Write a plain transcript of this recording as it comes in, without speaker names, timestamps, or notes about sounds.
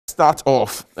start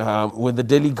off with the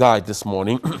Daily Guide this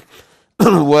morning,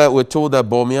 where we're told that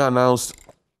Bawumia announced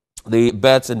the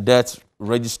births and deaths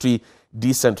registry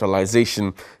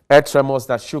decentralization. Earth tremors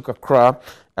that shook Accra,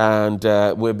 and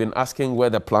we've been asking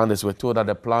where the plan is. We're told that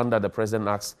the plan that the president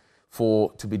asked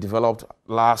for to be developed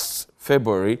last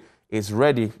February is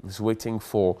ready. It's waiting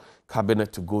for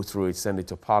cabinet to go through it, send it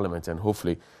to parliament, and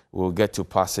hopefully we'll get to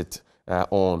pass it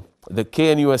on. The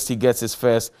KNUST gets its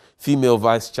first female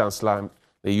vice chancellor.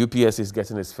 The UPS is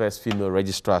getting its first female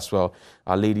registrar as well.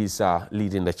 Our ladies are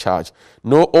leading the charge.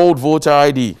 No old voter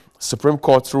ID. Supreme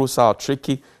Court rules out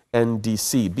tricky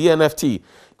NDC. BNFT,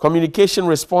 communication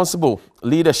responsible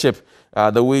leadership,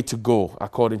 the way to go,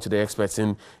 according to the experts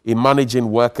in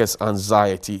managing workers'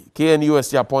 anxiety.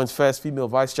 KNUST appoints first female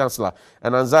vice chancellor,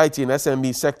 and anxiety in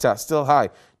SME sector still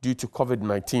high due to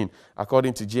COVID-19,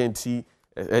 according to GNCCI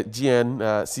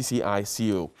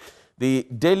CEO. The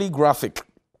Daily Graphic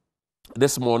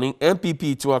this morning,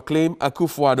 MPP to acclaim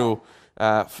Akufo-Addo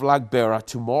flag bearer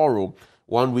tomorrow,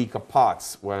 1 week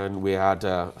apart, when we had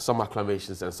some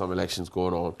acclamations and some elections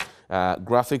going on.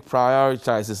 Graphic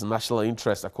prioritizes national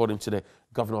interest, according to the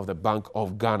Governor of the Bank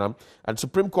of Ghana. And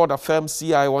Supreme Court affirms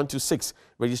CI 126.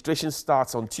 Registration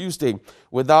starts on Tuesday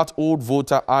without old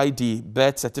voter ID,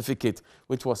 birth certificate,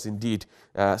 which was indeed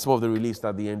some of the reliefs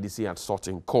that the NDC had sought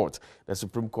in court. The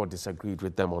Supreme Court disagreed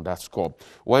with them on that score.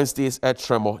 Wednesday's Earth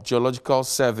Tremor Geological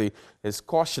Survey is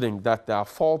cautioning that there are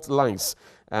fault lines,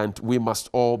 and we must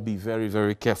all be very,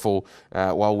 very careful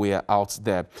while we are out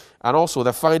there. And also,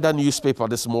 the Finder newspaper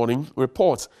this morning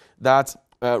reports that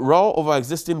row over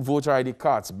existing voter ID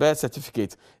cards, birth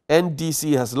certificate,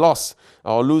 NDC has lost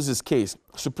or loses case.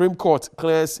 Supreme Court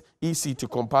clears EC to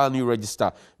compile new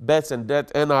register. Births and death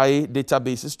NIA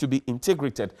databases to be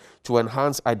integrated to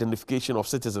enhance identification of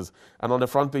citizens. And on the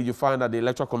front page, you find that the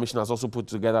Electoral Commission has also put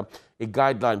together a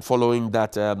guideline following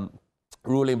that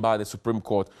ruling by the Supreme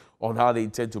Court on how they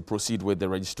intend to proceed with the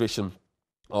registration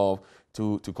of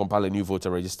to compile a new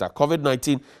voter register.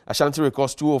 COVID-19, Ashanti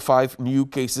records 205 new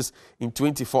cases in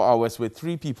 24 hours, with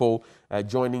 3 people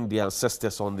joining the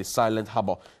ancestors on the silent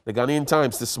harbor. The Ghanaian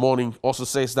Times this morning also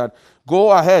says that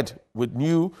go ahead with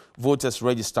new voters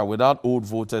register without old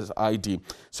voters ID.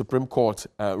 Supreme Court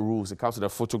rules. It comes with a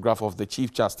photograph of the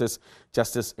Chief Justice,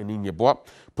 Justice Eninyeboa.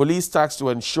 Police tax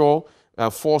to ensure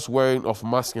forced wearing of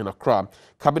masks in Accra.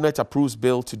 Cabinet approves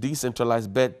bill to decentralize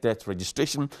birth death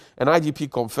registration, and IGP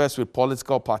confers with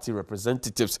political party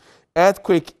representatives.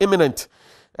 Earthquake imminent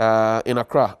in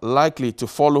Accra, likely to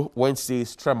follow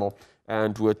Wednesday's tremor,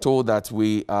 and we're told that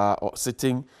we are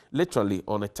sitting literally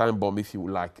on a time bomb, if you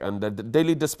like. And the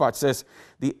Daily Dispatch says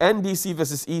the NDC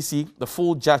versus EC, the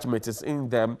full judgment is in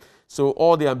them. So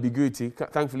all the ambiguity,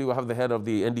 thankfully we have the head of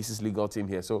the NDC's legal team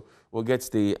here, so we'll get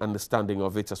the understanding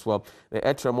of it as well. The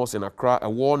Earth Tremors in Accra, a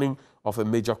warning of a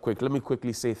major quake. Let me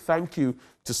quickly say thank you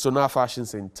to Sonar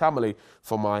Fashions in Tamale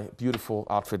for my beautiful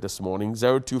outfit this morning.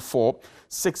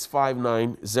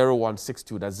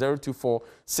 024-659-0162. That's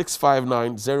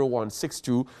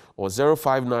 024-659-0162 or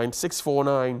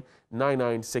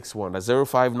 059-649-9961. That's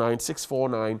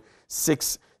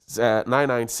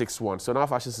 059-649-9961. Sonar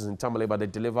Fashions is in Tamale, but they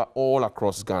deliver all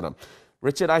across Ghana.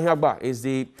 Richard Ahiagba is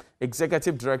the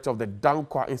executive director of the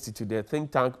Dankwa Institute, their think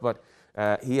tank, but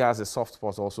he has a soft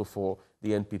spot also for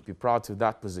the NPP. Prior to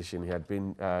that position, he had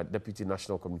been Deputy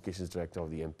National Communications Director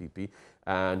of the NPP.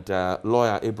 And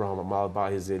lawyer Abraham Amalba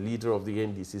is a leader of the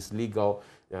NDC's legal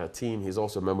team. He's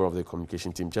also a member of the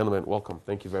communication team. Gentlemen, welcome.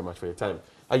 Thank you very much for your time.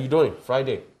 How are you doing?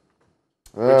 Friday?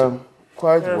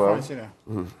 Quite well.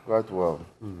 Quite well.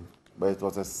 But it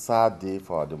was a sad day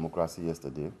for our democracy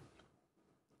yesterday.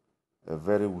 A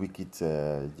very wicked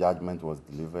judgment was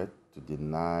delivered to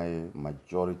deny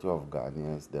majority of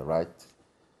Ghanaians the right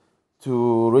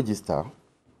to register.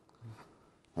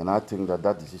 And I think that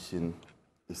that decision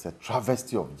is a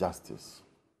travesty of justice.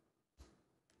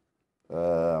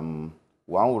 One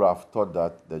would have thought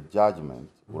that the judgment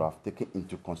would have taken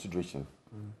into consideration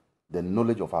the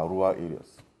knowledge of our rural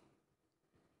areas.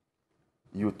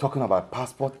 You're talking about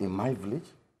passport in my village?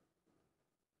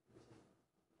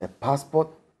 A passport?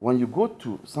 When you go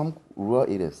to some rural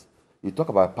areas, you talk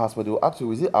about passport, they will ask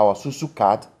you, is it our SUSU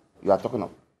card you are talking of?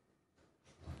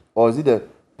 Or is it the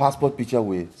passport picture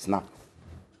we snap?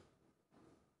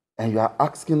 And you are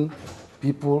asking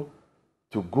people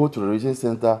to go to the registration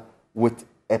center with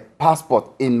a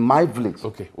passport in my village.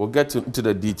 Okay, we'll get into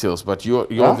the details, but you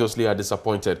obviously are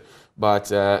disappointed. But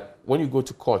when you go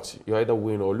to court, you either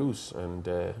win or lose.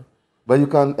 But you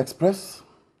can express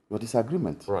your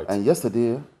disagreement. Right. And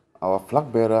yesterday, our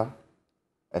flag bearer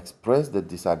expressed the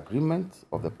disagreement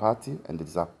of the party and the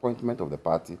disappointment of the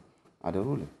party at the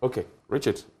ruling. Okay,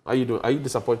 Richard, how you doing? Are you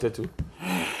disappointed too?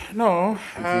 No.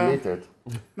 Elated?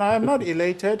 No, I'm not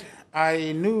elated.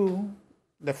 I knew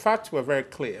the facts were very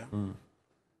clear.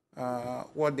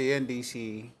 What the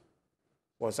NDC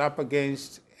was up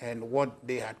against and what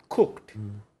they had cooked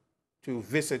to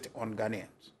visit on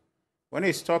Ghanaians. When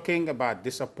he's talking about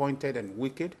disappointed and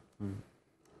wicked,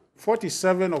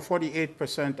 47 or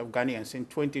 48% of Ghanaians in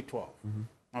 2012,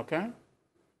 okay,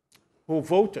 who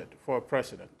voted for a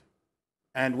president.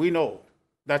 And we know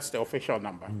that's the official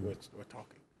number we're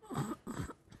talking.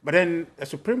 But then the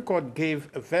Supreme Court gave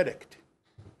a verdict.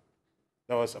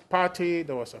 There was a party,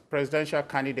 there was a presidential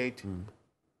candidate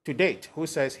to date who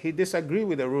says he disagreed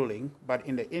with the ruling, but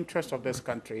in the interest of this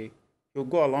country, he'll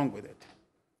go along with it.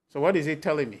 So what is he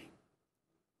telling me?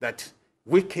 That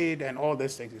wicked and all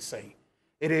these things he's saying.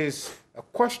 It is a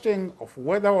question of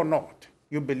whether or not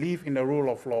you believe in the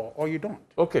rule of law or you don't.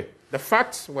 Okay. The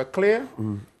facts were clear.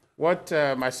 What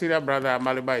my senior brother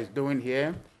Maliba is doing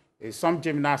here is some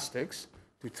gymnastics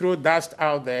to throw dust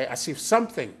out there as if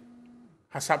something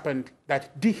has happened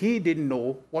that he didn't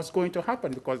know was going to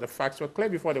happen because the facts were clear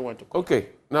before they went to court. Okay.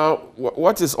 Now,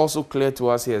 what is also clear to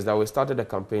us here is that we started a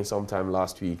campaign sometime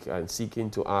last week and seeking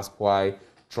to ask why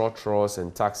trotros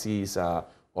and taxis are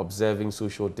observing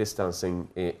social distancing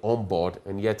on board,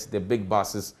 and yet the big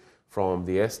buses from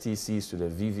the STCs to the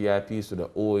VVIPs to the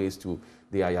OAs to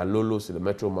the Ayalolos to the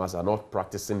Metro Mass are not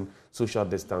practicing social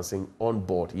distancing on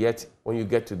board. Yet, when you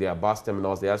get to their bus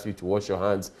terminals, they ask you to wash your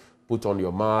hands, put on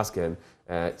your mask, and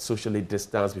socially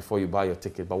distance before you buy your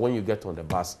ticket. But when you get on the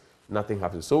bus, nothing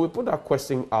happens. So we put that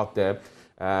question out there.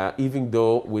 Even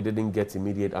though we didn't get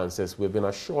immediate answers, we've been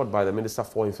assured by the Minister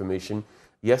for Information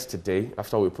yesterday,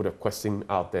 after we put a question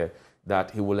out there,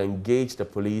 that he will engage the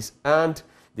police and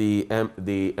the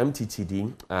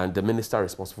MTTD and the Minister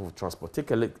responsible for transport.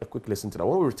 Take a quick listen to that.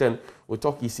 When we return, we'll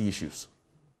talk EC issues.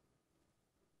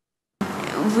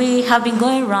 We have been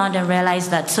going around and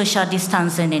realized that social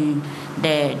distancing in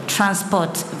the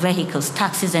transport vehicles,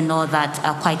 taxis and all that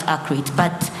are quite accurate.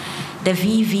 But the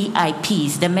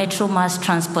VVIPs, the Metro Mass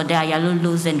Transport, the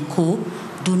Ayalolos and Co.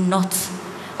 do not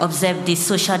observe the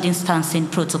social distancing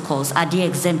protocols. Are they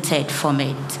exempted from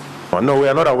it? No, we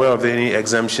are not aware of any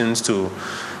exemptions to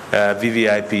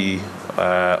VVIP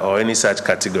or any such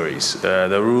categories.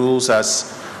 The rules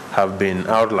as have been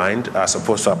outlined are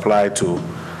supposed to apply to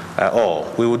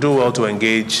all. We will do well to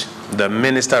engage the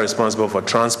minister responsible for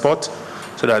transport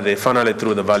so that they funnel it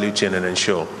through the value chain and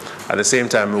ensure. At the same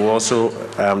time, we will also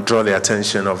draw the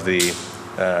attention of the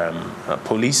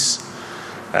police,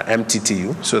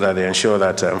 MTTU, so that they ensure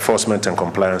that enforcement and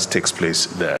compliance takes place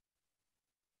there.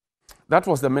 That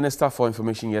was the Minister for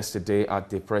Information yesterday at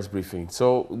the press briefing.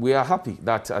 So we are happy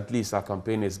that at least our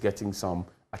campaign is getting some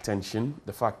attention.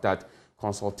 The fact that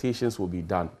consultations will be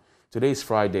done. Today is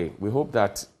Friday. We hope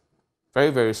that very,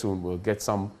 very soon we'll get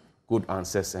some good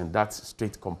answers and that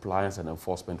strict compliance and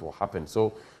enforcement will happen.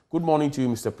 So good morning to you,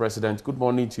 Mr. President. Good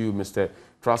morning to you, Mr.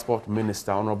 Transport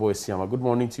Minister, Honorable Esiama. Good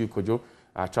morning to you, Kojo.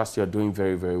 I trust you are doing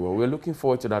very, very well. We're looking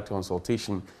forward to that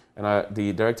consultation and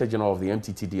the Director General of the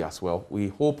MTTD as well. We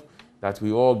hope that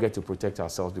we all get to protect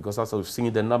ourselves because as we've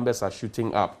seen, the numbers are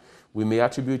shooting up. We may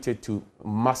attribute it to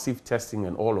massive testing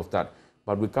and all of that,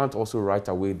 but we can't also write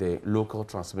away the local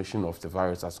transmission of the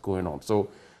virus that's going on. So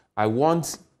I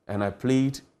want and I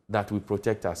plead that we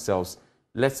protect ourselves.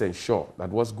 Let's ensure that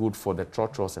what's good for the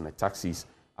trotros and the taxis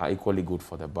are equally good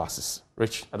for the buses.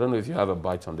 Rich, I don't know if you have a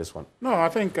bite on this one. No, I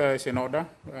think it's in order.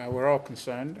 We're all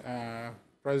concerned.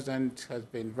 President has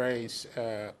been very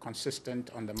consistent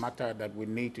on the matter that we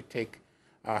need to take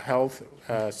our health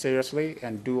seriously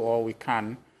and do all we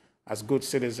can as good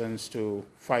citizens to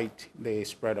fight the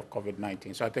spread of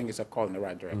COVID-19. So I think it's a call in the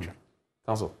right direction.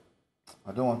 Council?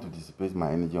 I don't want to dissipate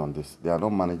my energy on this. They are not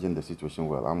managing the situation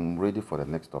well. I'm ready for the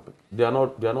next topic. They are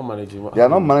not managing well. They are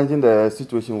not managing the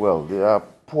situation well. They are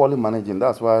poorly managing.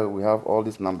 That's why we have all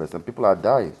these numbers and people are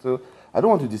dying. So I don't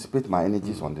want to dissipate my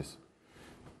energies on this.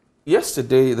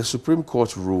 Yesterday, the Supreme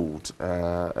Court ruled,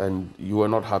 and you were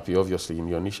not happy, obviously, in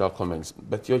your initial comments,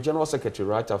 but your General Secretary,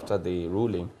 right after the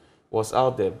ruling, was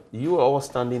out there. You were all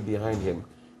standing behind him.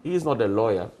 He is not a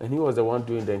lawyer, and he was the one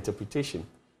doing the interpretation.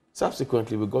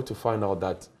 Subsequently, we got to find out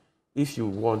that, if you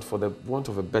want, for the want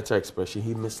of a better expression,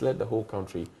 he misled the whole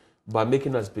country by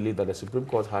making us believe that the Supreme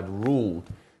Court had ruled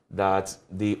that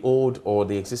the old or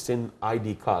the existing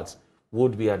ID cards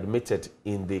would be admitted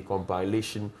in the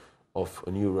compilation of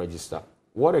a new register.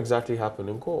 What exactly happened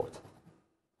in court?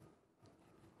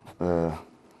 Let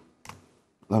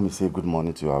me say good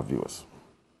morning to our viewers.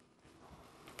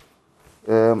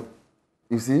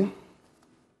 You see,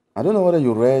 I don't know whether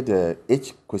you read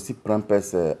H. Kwesi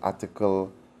Prempeh's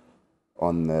article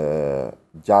on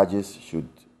judges should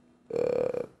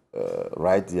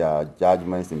write their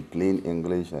judgments in plain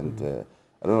English, and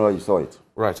I don't know if you saw it.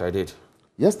 Right, I did.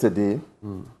 Yesterday,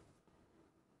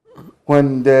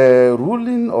 when the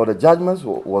ruling or the judgments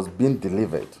was being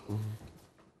delivered,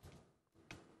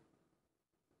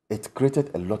 it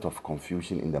created a lot of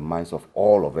confusion in the minds of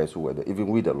all of us who were there, even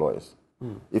we the lawyers.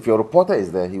 If your reporter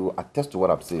is there, he will attest to what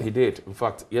I'm saying. He did. In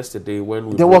fact, yesterday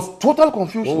when there was total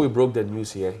confusion. When we broke the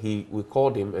news here, we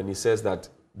called him and he says that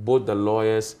both the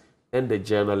lawyers and the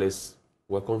journalists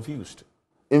were confused.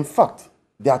 In fact,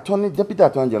 the Deputy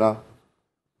Attorney General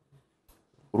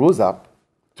rose up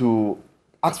to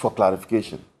ask for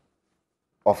clarification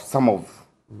of some of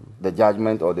the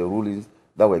judgment or the rulings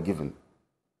that were given.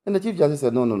 And the Chief Justice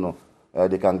said, no,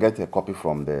 they can get a copy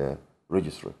from the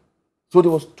registry. So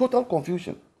there was total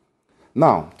confusion.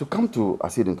 Now, to come to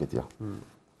Asiedu Nketia,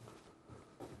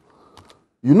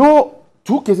 you know,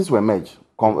 two cases were merged.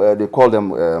 They call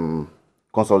them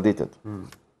consolidated.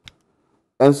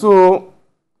 And so,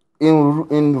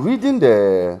 in reading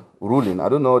the ruling, I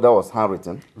don't know, that was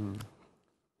handwritten,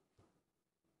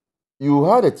 you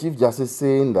heard the Chief Justice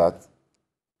saying that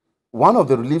one of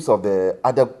the reliefs of the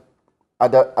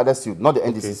other suit, not the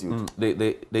NDC suit.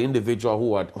 The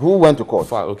individual who went to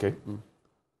court. Okay.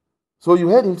 So you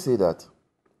heard him say that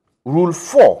Rule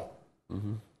 4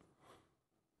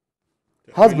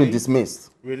 has been dismissed.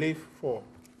 Relief 4.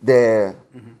 The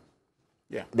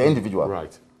individual.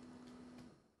 Right.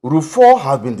 Rule 4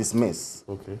 has been dismissed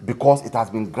because it has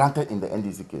been granted in the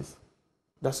NDC case.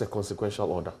 That's a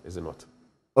consequential order, is it not?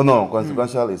 Oh no,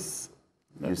 consequential is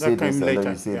you say this and later.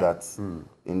 then you say that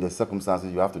in the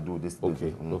circumstances you have to do this.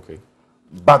 Okay.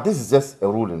 But this is just a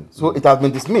ruling. So it has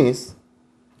been dismissed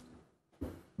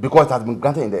because it has been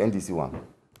granted in the NDC one.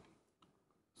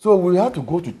 So we have to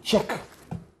go to check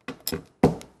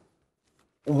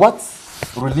what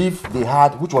relief they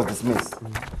had, which was dismissed.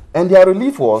 And their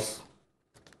relief was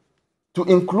to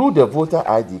include the voter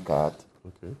ID card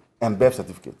and birth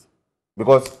certificate.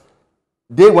 Because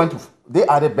they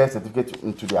added birth certificate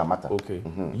into their matter.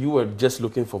 You were just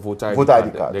looking for voter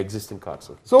ID card. The existing card.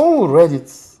 So when we read it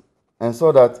and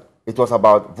saw that it was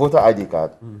about voter ID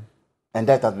card and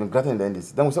that has been granted in the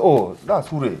NDC, then we said, oh, that's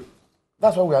hooray.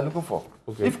 That's what we are looking for.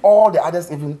 If all the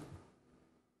others even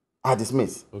are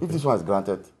dismissed, if this one is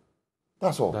granted,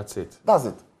 that's all. That's it. That's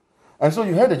it. And so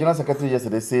you heard the General Secretary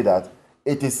yesterday say that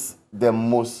it is the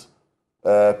most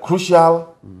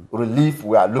crucial relief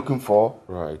we are looking for,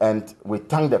 and we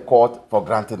thank the court for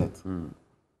granting it.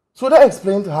 So that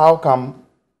explains how come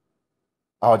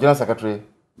our General Secretary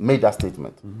made that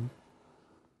statement.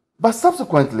 But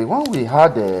subsequently, when we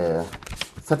had the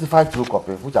certified true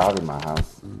copy, which I have in my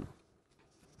hands,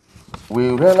 we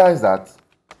realized that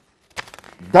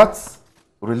that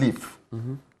relief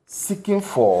seeking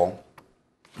for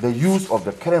the use of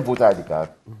the current voter ID card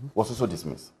was also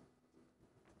dismissed.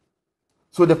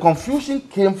 So the confusion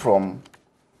came from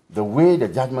the way the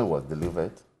judgment was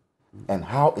delivered and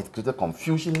how it created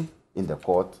confusion in the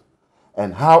court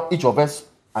and how each of us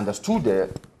understood the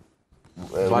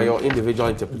by your individual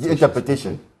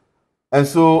interpretation. And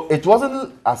so it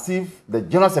wasn't as if the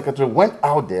General Secretary went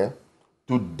out there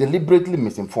to deliberately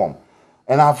misinform.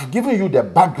 And I've given you the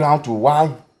background to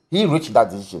why he reached that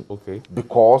decision.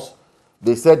 Because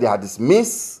they said they had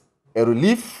dismissed a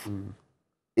relief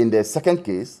in the second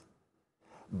case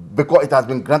because it has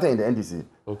been granted in the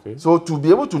NDC. So to be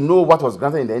able to know what was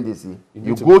granted in the NDC,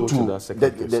 you go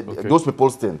to those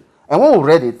people's thing. And when we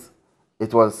read it,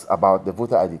 it was about the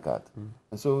voter ID card.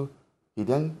 And so he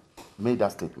then made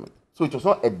that statement. So it was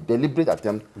not a deliberate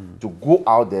attempt to go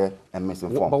out there and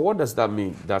misinform. But what does that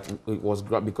mean? That it was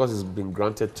because it's been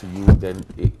granted to you, then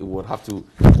it would have to...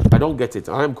 I don't get it.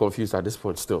 I am confused at this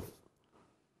point still.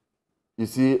 You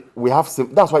see, we have...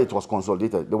 That's why it was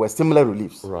consolidated. There were similar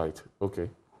reliefs. Right.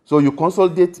 So you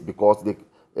consolidate because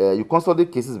you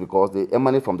consolidate cases because they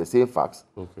emanate from the same facts.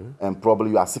 And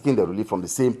probably you are seeking the relief from the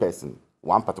same person,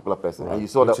 one particular person. And you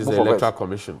saw that which is the Electoral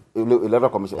Commission. Electoral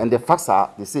Commission. And the facts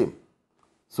are the same.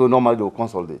 So normally they will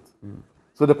consolidate.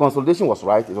 So the consolidation was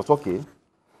right, it was okay.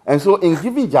 And so in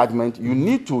giving judgment, you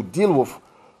need to deal with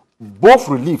both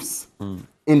reliefs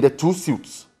in the two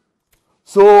suits.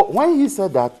 So when he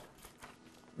said that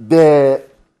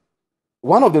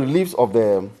one of the reliefs of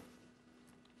the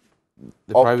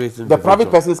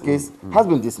private person's case has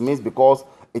been dismissed because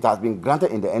it has been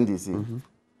granted in the NDC,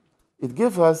 it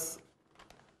gave us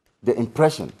the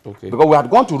impression, because we had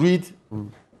gone to read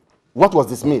what was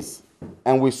dismissed,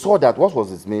 and we saw that what was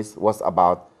dismissed was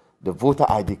about the voter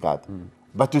ID card.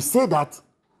 But to say that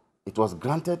it was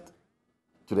granted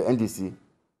to the NDC,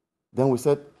 then we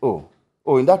said, oh,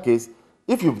 in that case,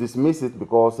 if you've dismissed it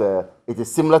because it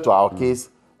is similar to our case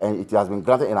and it has been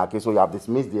granted in our case, so you have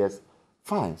dismissed theirs,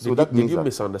 fine. So did you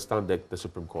misunderstand the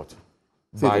Supreme Court?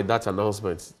 By that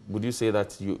announcement, would you say that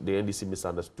the NDC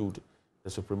misunderstood the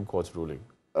Supreme Court's ruling?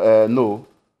 No.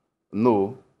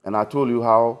 And I told you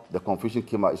how the confusion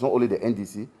came out. It's not only the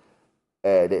NDC,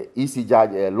 the EC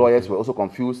judge, lawyers were also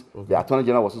confused. The Attorney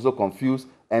General was also confused.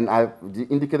 And I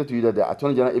indicated to you that the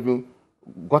Attorney General even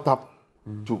got up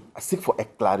to seek for a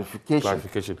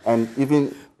clarification. And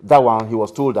even that one, he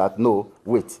was told that, no,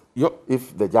 wait,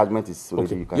 if the judgment is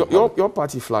ready, you can your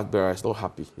party flag bearer is not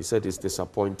happy. He said he's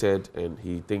disappointed and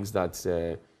he thinks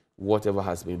that whatever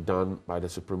has been done by the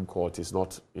Supreme Court is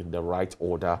not in the right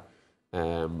order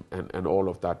and all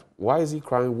of that. Why is he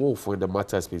crying wolf when the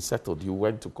matter has been settled? You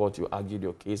went to court, you argued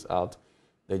your case out,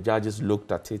 the judges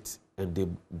looked at it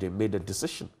and they made a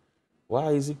decision.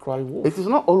 Why is he crying wolf? It is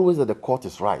not always that the court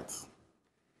is right.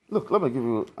 Look, let me give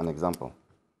you an example.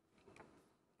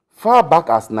 Far back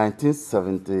as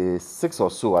 1976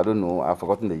 or so, I don't know, I've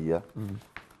forgotten the year,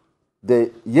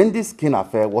 the Yendi Skin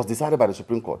affair was decided by the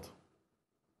Supreme Court.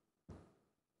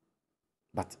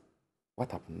 But what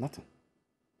happened? Nothing.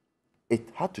 It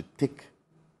had to take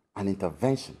an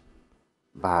intervention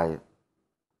by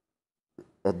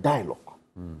a dialogue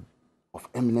of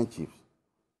eminent chiefs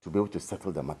to be able to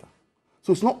settle the matter.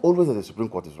 So it's not always that the Supreme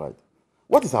Court is right.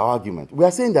 What is our argument? We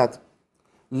are saying that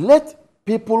let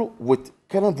people with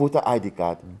current voter ID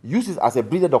card use it as a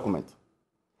breeder document.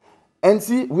 And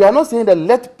see, we are not saying that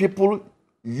let people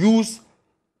use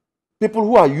people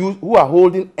who are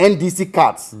holding NDC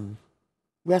cards.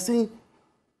 We are saying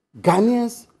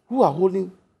Ghanaians who are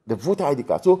holding the voter ID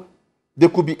card. So there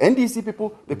could be NDC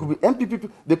people, there could be MP people.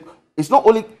 It's not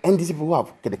only NDC people who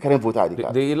have the current voter ID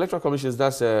card. The Electoral Commission,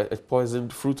 that's a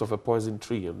poisoned fruit of a poisoned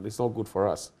tree, and it's not good for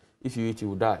us. If you eat, you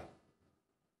will die.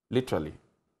 Literally.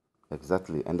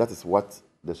 Exactly. And that is what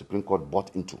the Supreme Court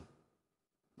bought into.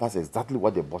 That's exactly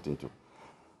what they bought into.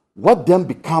 What then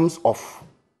becomes of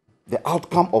the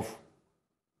outcome of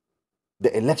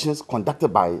the elections conducted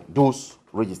by those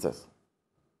registers?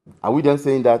 Are we then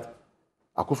saying that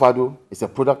Akufo-Addo is a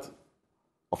product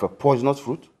of a poisonous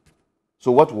fruit?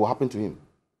 So what will happen to him?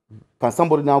 Can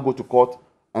somebody now go to court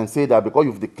and say that because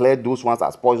you've declared those ones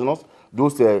as poisonous,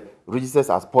 those registers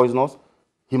as poisonous,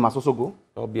 he must also go?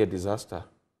 That would be a disaster.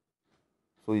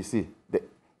 So you see, the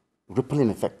rippling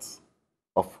effects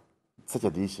of such a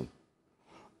decision.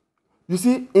 You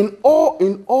see, in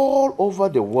all over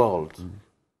the world,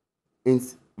 in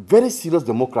very serious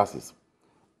democracies,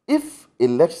 if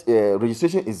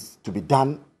registration is to be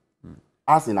done,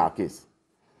 as in our case,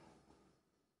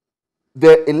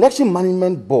 the election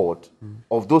management board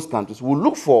of those countries will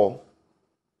look for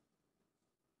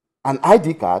an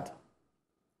ID card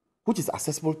which is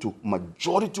accessible to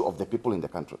majority of the people in the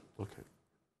country. Okay.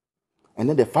 And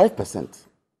then the 5%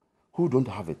 who don't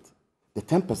have it, the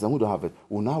 10% who don't have it,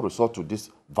 will now resort to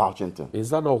this vouching thing. Is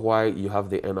that not why you have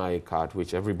the NIA card,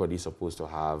 which everybody is supposed to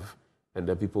have, and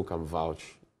then people can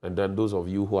vouch, and then those of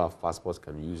you who have passports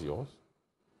can use yours?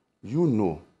 You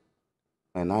know,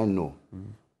 and I know,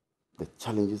 the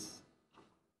challenges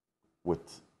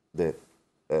with the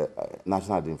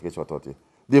National Identification Authority.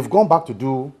 They've gone back to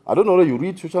do, I don't know whether you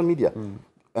read social media,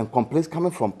 and complaints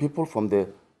coming from people from the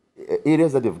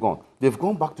areas that they've gone. They've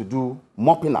gone back to do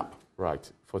mopping up.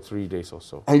 Right, for 3 days or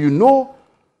so. And you know,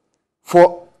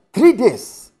 for 3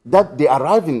 days that they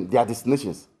arrive in their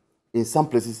destinations, in some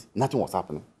places, nothing was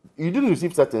happening. You didn't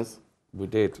receive settings. We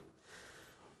did.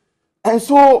 And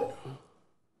so,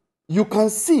 you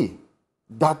can see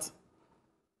that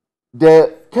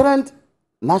the current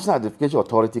National Identification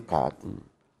Authority card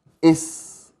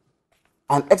is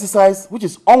an exercise which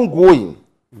is ongoing,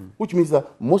 which means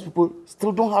that most people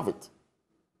still don't have it.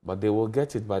 But they will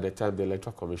get it by the time the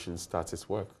Electoral Commission starts its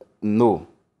work. No.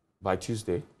 By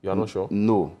Tuesday? You are not sure?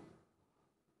 No.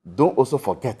 Don't also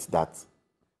forget that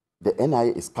the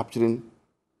NIA is capturing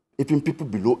even people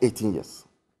below 18 years.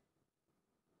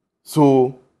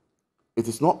 So, it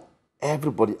is not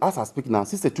everybody. As I speak now,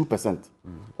 62%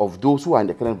 of those who are in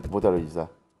the current voter register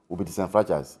will be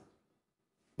disenfranchised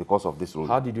because of this rule.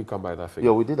 How did you come by that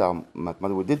figure? Yeah, we did our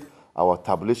mathematics. We did our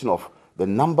tabulation of the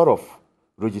number of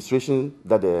registration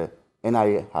that the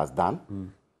NIA has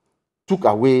done, took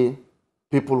away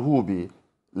people who will be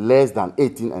less than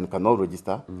 18 and cannot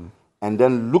register, and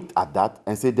then looked at that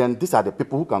and said, then these are the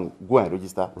people who can go and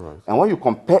register. Right. And when you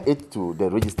compare it to the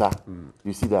register,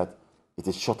 you see that it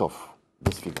is short of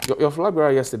this figure. Your flag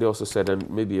bearer yesterday also said, and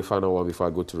maybe a final one before I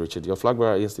go to Richard, your flag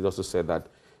bearer yesterday also said that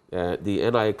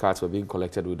the NIA cards were being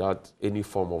collected without any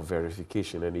form of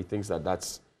verification, and he thinks that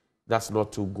that's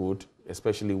not too good,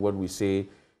 especially when we say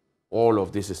all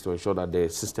of this is to ensure that the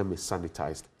system is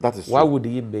sanitized. That is Why true. would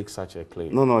he make such a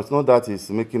claim? No, it's not that he's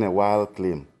making a wild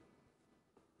claim.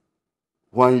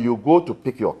 When you go to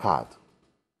pick your card,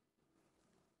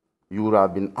 you would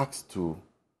have been asked to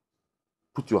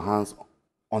put your hands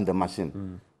on the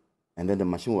machine, and then the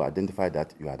machine will identify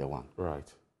that you are the one. Right.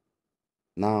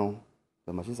 Now,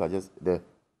 the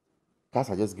cards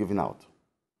are just given out.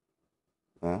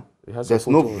 It has a There's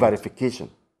no photo on it. verification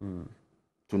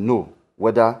to know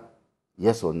whether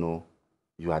yes or no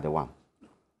you are the one.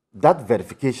 That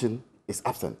verification is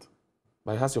absent.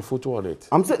 But it has your photo on it.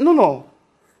 I'm saying, no.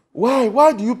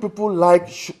 Why do you people like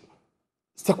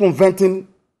circumventing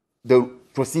the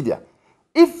procedure?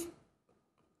 If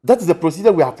that is the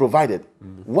procedure we have provided,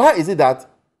 why is it that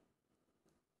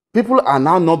people are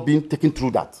now not being taken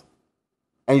through that?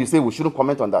 And you say we shouldn't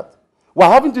comment on that. Why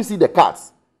haven't you seen the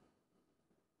cards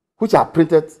which are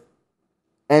printed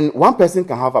and one person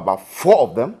can have about 4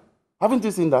 of them? Haven't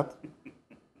you seen that?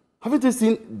 Haven't you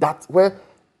seen that where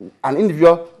an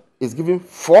individual is given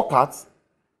 4 cards?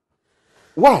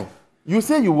 Why? You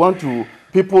say you want to,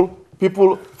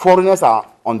 foreigners are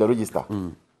on the register.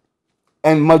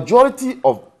 And majority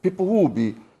of people who will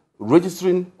be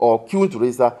registering or queuing to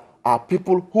register are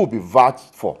people who will be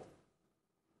vouched for.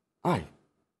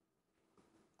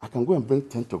 I can go and bring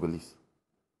 10 Togolese.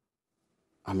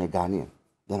 I'm a Ghanaian.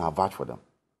 Then I'll vouch for them.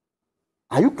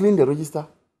 Are you cleaning the register?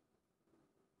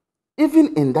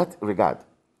 Even in that regard,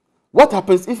 what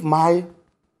happens if my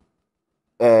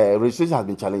registration has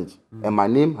been challenged and my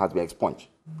name has been expunged?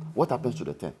 What happens to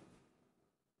the 10?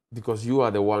 Because you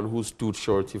are the one who stood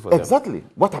surety for them. Exactly.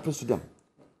 What happens to them?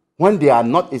 When they are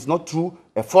not, it's not through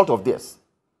a fault of theirs.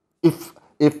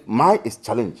 If mine is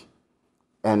challenged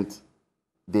and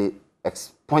they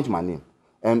expunge my name,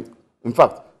 and in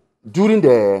fact, during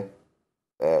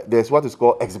there's what is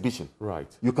called exhibition. Right.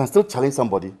 You can still challenge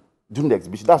somebody during the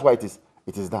exhibition. That's why it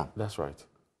is done. That's right.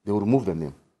 They will remove the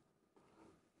name.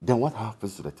 Then what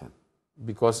happens to the 10?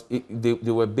 Because they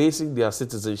were basing their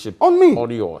citizenship On me. on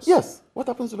yours. Yes. What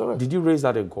happens to the rest? Did you raise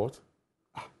that in court?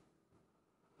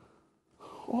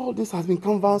 All this has been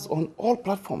canvassed on all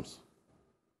platforms.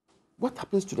 What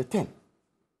happens to the 10?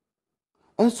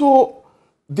 And so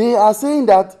they are saying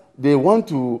that they want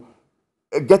to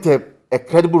get a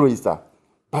credible register,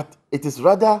 but it is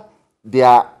rather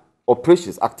their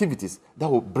operations, activities that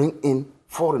will bring in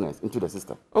foreigners into the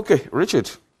system. Okay, Richard,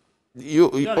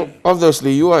 you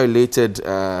obviously you are elated.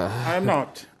 I'm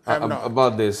not.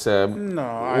 About this. No.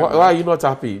 Why are you not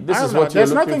happy? This is what you're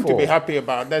There's looking nothing for. to be happy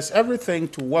about. There's everything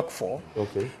to work for.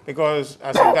 Okay. Because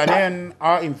as a Ghanaian,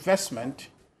 our investment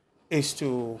is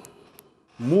to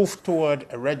move toward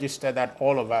a register that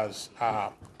all of us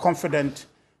are confident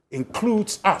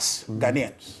includes us,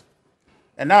 Ghanaians.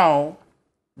 And now,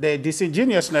 the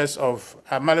disingenuousness of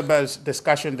Maliba's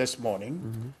discussion this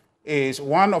morning is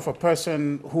one of a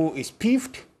person who is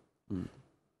peeved,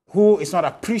 who is not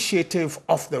appreciative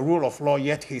of the rule of law,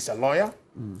 yet he's a lawyer.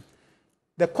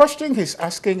 The question he's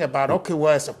asking about, okay,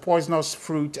 well, it's a poisonous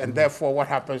fruit, and therefore what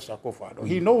happens to Akufo-Addo?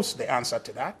 He knows the answer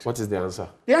to that. What is the answer?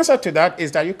 The answer to that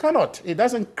is that you cannot. It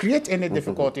doesn't create any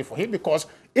difficulty for him because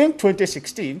in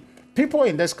 2016, people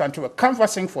in this country were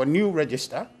canvassing for a new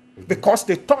register because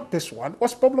they thought this one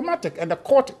was problematic, and the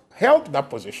court held that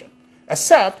position,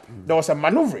 except there was a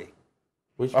maneuvering,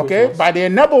 Which okay, by the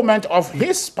enablement of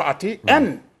his party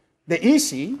and the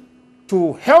EC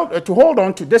to hold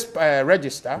on to this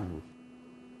register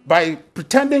by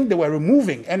pretending they were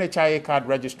removing NHIA card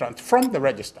registrants from the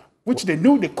register, which they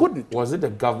knew they couldn't. Was it the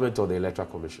government or the Electoral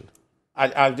Commission?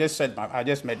 I just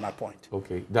made my point.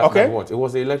 Okay. Okay. That what? It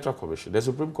was the Electoral Commission. The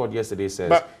Supreme Court yesterday says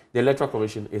But- the Electoral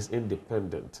Commission is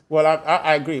independent. Well,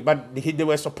 I agree, but they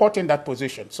were supporting that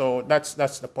position, so that's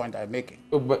the point I'm making.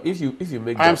 Oh, but if you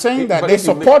make I'm that- saying that but they if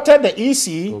you make- supported the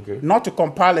EC Okay. not to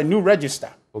compile a new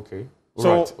register. Okay.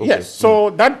 So Right, okay. yes, so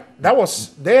that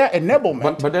was their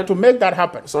enablement But then- to make that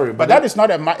happen. Sorry, but then- that is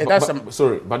not a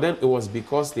sorry, but then it was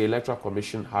because the Electoral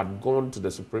Commission had gone to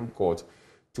the Supreme Court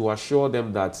to assure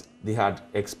them that they had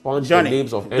expunged Johnny, the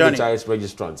names of Johnny, NHIS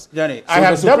registrants. Johnny, So I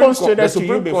have the Supreme demonstrated Court, to the you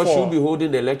Supreme Court before. should be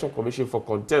holding the Electoral Commission for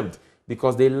contempt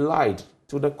because they lied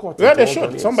to the court. Well, and to they all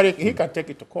should. Ghanaians. Somebody he can take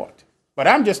it to court. But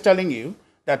I'm just telling you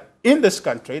that in this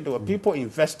country there were people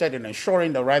invested in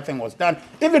ensuring the right thing was done,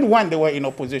 even when they were in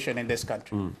opposition in this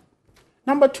country.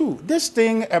 Number two, this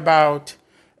thing about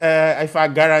if I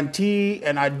guarantee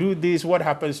and I do this, what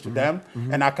happens to them,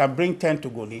 and I can bring 10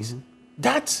 Togolese,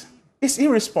 that is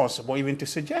irresponsible even to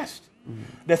suggest.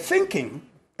 The thinking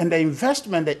and the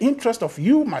investment, the interest of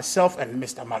you, myself, and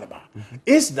Mr. Maliba,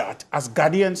 is that as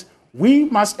Ghanaians, we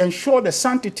must ensure the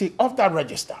sanctity of that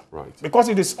register. Right. Because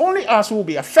it is only us who will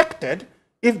be affected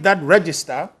if that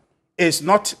register is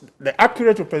not the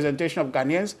accurate representation of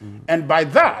Ghanaians. And by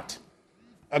that,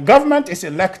 a government is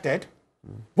elected,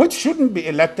 which shouldn't be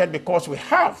elected because we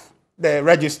have the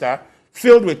register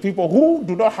filled with people who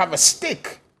do not have a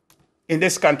stake in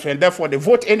this country, and therefore they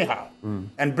vote anyhow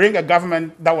and bring a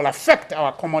government that will affect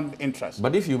our common interest.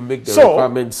 But if you make the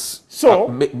requirements,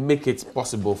 make it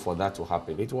possible for that to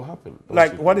happen, it will happen.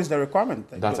 Like, what is the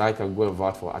requirement? That I can go and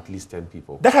vote for at least 10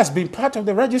 people. That has been part of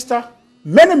the register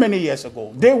many, many years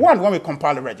ago. Day one, when we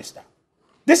compile the register.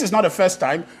 This is not the first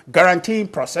time guaranteeing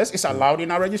process is allowed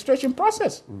in our registration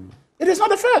process. It is not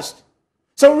the first.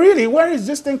 So really, where is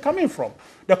this thing coming from?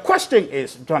 The question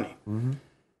is, Johnny,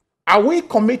 are we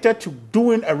committed to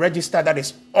doing a register that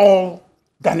is all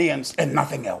Ghanaians and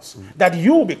nothing else? That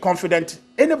you will be confident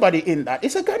anybody in that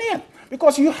is a Ghanaian.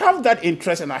 Because you have that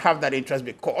interest and I have that interest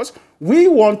because we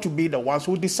want to be the ones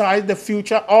who decide the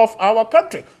future of our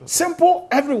country. Simple,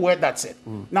 everywhere, that's it.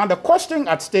 Now the question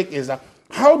at stake is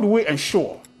how do we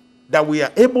ensure that we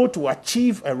are able to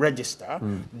achieve a register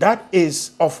that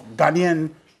is of Ghanaian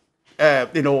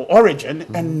origin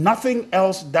and nothing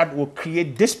else that will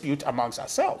create dispute amongst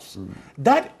ourselves.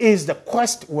 That is the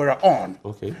quest we're on.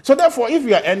 Okay. So therefore, if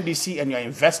you are NDC and you're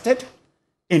invested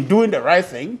in doing the right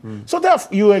thing, so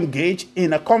therefore you engage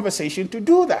in a conversation to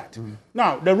do that.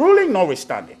 Now, the ruling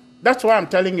notwithstanding, that's why I'm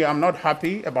telling you I'm not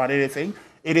happy about anything.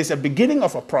 It is a beginning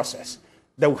of a process.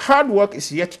 The hard work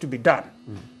is yet to be done.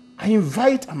 I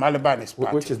invite Amaliba and his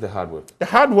party. Which is the hard work? The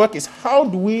hard work is how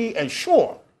do we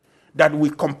ensure that we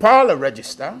compile a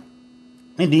register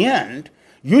in the end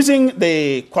using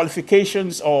the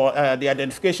qualifications or the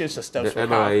identification systems the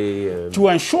NIA to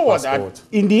ensure passport. that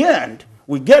in the end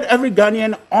we get every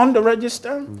Ghanaian on the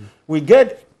register, we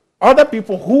get other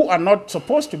people who are not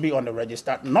supposed to be on the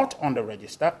register, not on the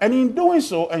register, and in doing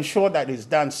so ensure that it's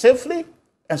done safely,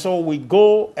 and so we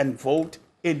go and vote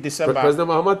in December. President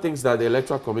Mahama thinks that the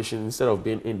Electoral Commission, instead of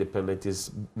being independent,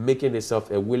 is making itself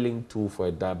a willing tool for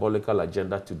a diabolical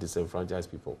agenda to disenfranchise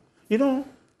people. You know,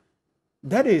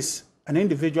 that is an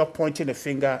individual pointing a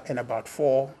finger and about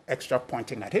 4 extra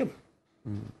pointing at him.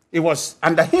 It was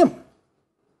under him,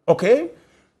 okay,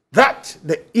 that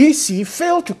the EC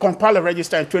failed to compile a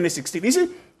register in 2016. You see,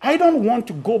 I don't want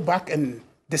to go back and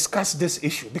discuss this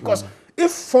issue because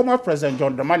if former President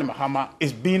John Dramani Mahama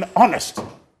is being honest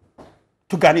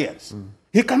to Ghanaians,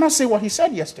 he cannot say what he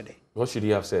said yesterday. What should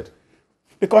he have said?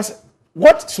 Because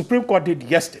what Supreme Court did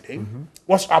yesterday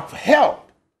was upheld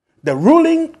the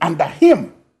ruling under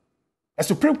him, a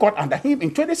Supreme Court under him in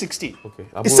 2016. Okay.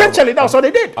 Essentially, that's what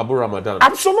they did. Abu Ramadan.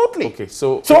 Absolutely. Okay,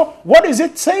 so what is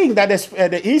it saying that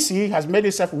the EC has made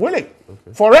itself willing?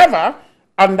 Okay. Forever,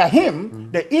 under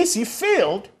him, the EC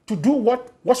failed to do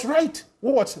what was right,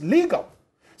 what was legal.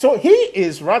 So he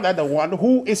is rather the one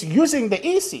who is using the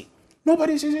EC.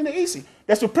 Nobody's using the EC.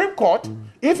 The Supreme Court,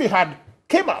 if it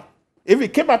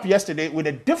came up yesterday with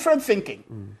a different thinking,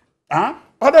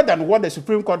 other than what the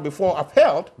Supreme Court before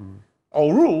upheld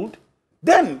or ruled,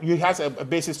 then you have a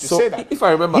basis to say that. If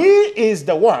I remember, he is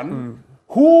the one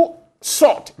who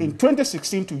sought in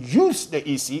 2016 to use the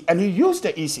EC, and he used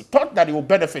the EC, thought that it would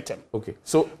benefit him. Okay,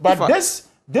 so but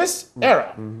this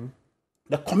era,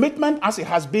 the commitment as it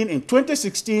has been in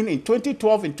 2016, in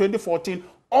 2012, in 2014,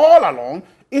 all along,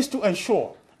 is to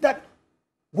ensure that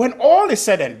when all is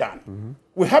said and done,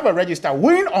 we have a register,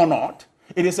 win or not,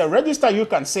 it is a register you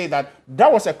can say that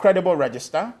was a credible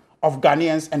register of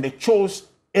Ghanaians and they chose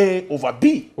A over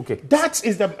B. Okay. That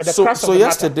is the crux of the So matter.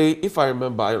 yesterday, if I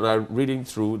remember, and I'm reading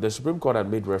through, the Supreme Court had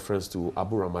made reference to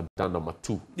Abu Ramadan number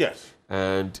 2. Yes.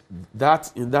 And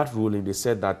that in that ruling, they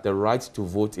said that the right to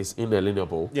vote is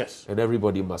inalienable. Yes. And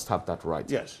everybody must have that right.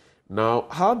 Yes. Now,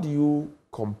 how do you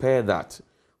compare that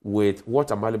with what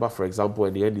Amaliba, for example,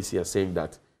 and the NDC are saying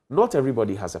that not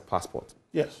everybody has a passport?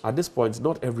 Yes. At this point,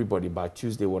 not everybody by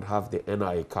Tuesday would have the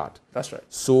NIA card. That's right.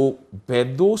 So, by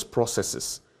those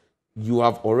processes, you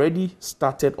have already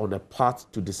started on a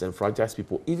path to disenfranchise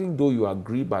people, even though you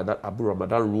agree by that Abu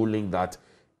Ramadan ruling that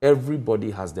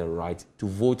everybody has the right to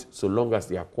vote so long as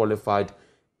they are qualified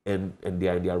and they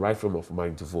are in their right frame of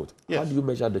mind to vote. Yes. How do you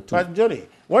measure the two? But Johnny,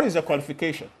 what is the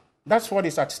qualification? That's what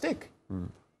is at stake.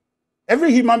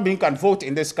 Every human being can vote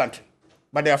in this country,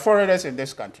 but there are foreigners in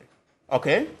this country.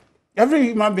 Okay? Every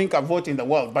human being can vote in the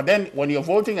world, but then when you're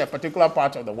voting a particular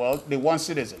part of the world, they want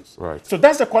citizens. Right. So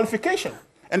that's the qualification.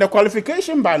 And the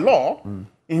qualification by law,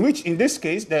 in which in this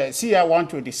case, the CR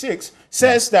 126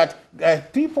 says that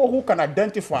people who can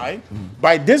identify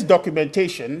by this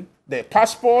documentation the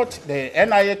passport, the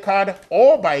NIA card,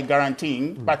 or by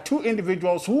guaranteeing, but two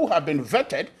individuals who have been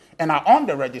vetted and are on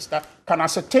the register can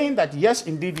ascertain that, yes,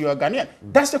 indeed, you are Ghanaian.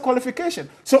 That's the qualification.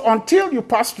 So until you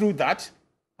pass through that,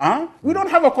 we don't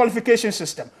have a qualification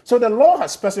system. So the law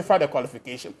has specified a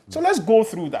qualification. So let's go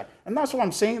through that. And that's what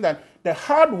I'm saying, that the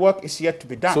hard work is yet to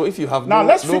be done. So if you have now,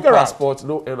 no passport,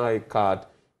 no NIA card,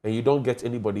 and you don't get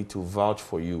anybody to vouch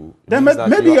for you, then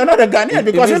maybe you're not a Ghanaian,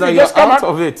 because if you just come out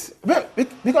of it.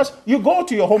 Because you go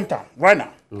to your hometown right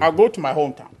now. I'll go to my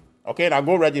hometown, okay, and I'll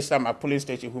go register my police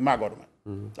station with my government.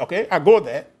 Okay, I go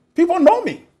there. People know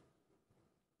me.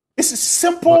 It's as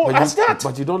simple as that.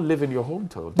 But you don't live in your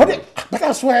hometown. But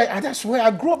that's where I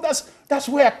grew up. That's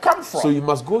where I come from. So you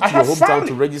must go to your hometown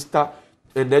to register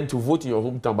and then to vote in your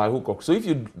hometown by hook. So if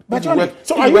you work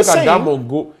at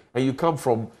Damongo and you come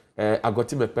from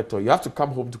Agoti Mekpeto, you have to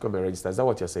come home to come and register. Is that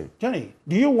what you're saying? Johnny,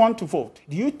 do you want to vote?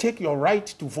 Do you take your right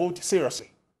to vote seriously?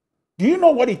 Do you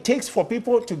know what it takes for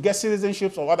people to get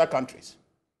citizenships of other countries?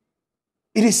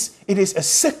 It is a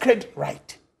sacred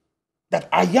right that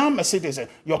I am a citizen.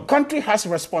 Your country has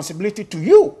responsibility to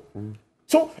you.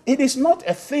 So it is not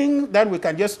a thing that we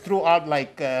can just throw out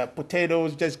like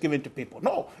potatoes, just give it to people.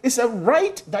 No, it's a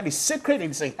right that is sacred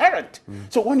and it's inherent.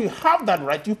 So when you have that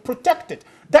right, you protect it.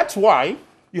 That's why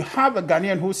you have a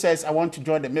Ghanaian who says, I want to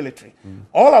join the military.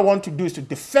 All I want to do is to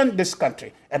defend this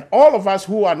country. And all of us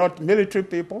who are not military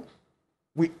people,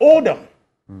 we owe them.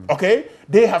 Okay?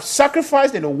 They have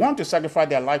sacrificed and they want to sacrifice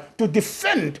their life to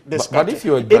defend this country. But if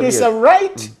you're a Ghanaian, it is a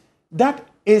right that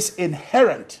is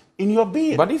inherent in your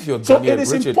being. But if you're Ghanaian, so it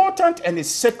is important and it's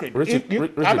sacred.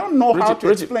 I don't know how to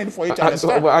explain for you to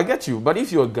understand. I get you. But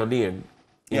if you're a Ghanaian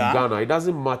in Ghana, it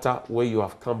doesn't matter where you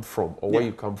have come from or where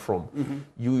you come from.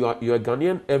 You're a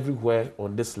Ghanaian everywhere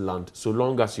on this land, so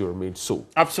long as you remain so.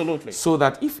 Absolutely. So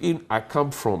that if I come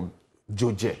from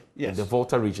Joje, in the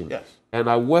Volta region, and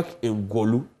I work in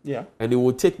Golu, and it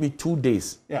will take me 2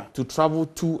 days to travel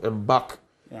to and back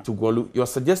to Golu, you're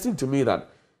suggesting to me that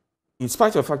in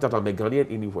spite of the fact that I'm a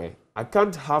Ghanaian anywhere, I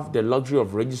can't have the luxury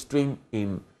of registering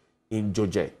in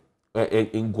Joje,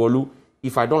 in Golu,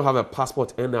 if I don't have a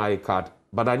passport NIA card,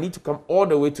 but I need to come all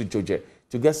the way to Joje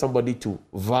to get somebody to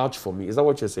vouch for me. Is that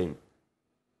what you're saying?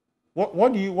 What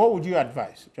would you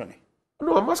advise, Johnny?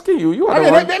 No, I'm asking you. You are the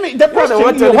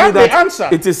question, you have the answer.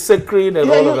 It is sacred and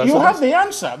all of that. You have the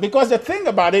answer, because the thing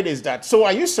about it is that, so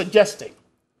are you suggesting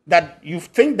that you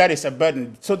think that is a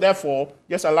burden, so therefore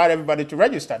just allow everybody to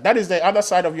register? That is the other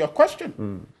side of your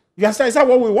question. You understand? Is that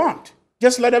what we want?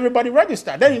 Just let everybody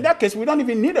register. Then in that case, we don't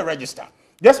even need a register.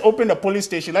 Just open the police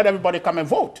station, let everybody come and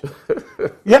vote.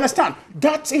 You understand?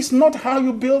 That is not how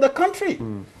you build a country.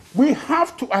 We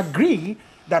have to agree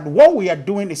that what we are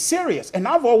doing is serious. And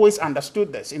I've always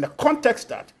understood this in the context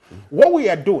that what we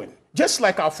are doing, just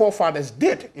like our forefathers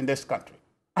did in this country,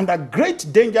 under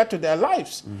great danger to their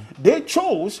lives, they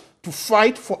chose to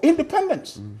fight for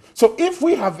independence. So if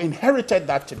we have inherited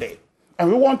that today and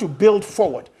we want to build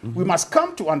forward, we must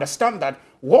come to understand that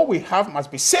what we have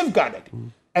must be safeguarded.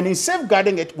 And in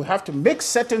safeguarding it, we have to make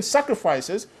certain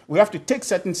sacrifices. We have to take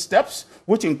certain steps,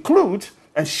 which include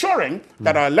ensuring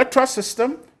that our electoral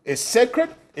system is sacred,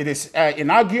 it is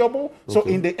inarguable. So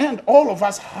in the end, all of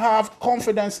us have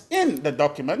confidence in the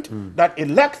document that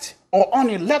elect or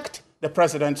unelect the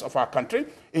presidents of our country.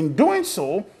 In doing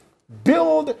so,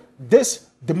 build this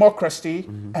democracy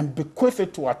and bequeath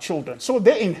it to our children, so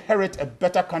they inherit a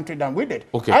better country than we did.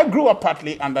 I grew up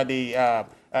partly under the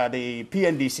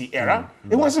PNDC era.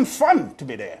 It wasn't fun to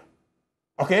be there.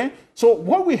 Okay? So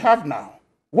what we have now,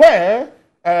 where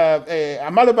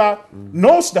Amaliba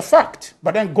knows the fact,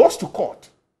 but then goes to court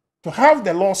to have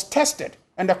the laws tested,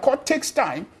 and the court takes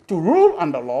time to rule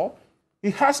on the law, he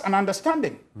has an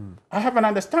understanding. I have an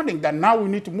understanding that now we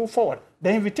need to move forward. The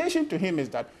invitation to him is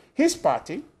that his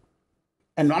party,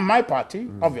 and my party,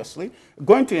 obviously,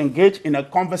 going to engage in a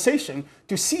conversation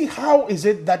to see how is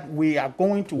it that we are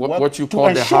going to work. What you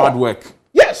call the hard work.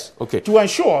 Yes. To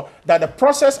ensure that the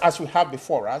process as we have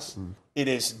before us, it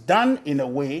is done in a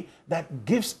way that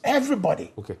gives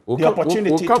everybody the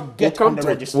opportunity to get on the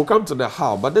register. We'll come to the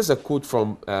how, but there's a quote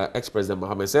from ex-President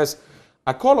Mohammed. It says,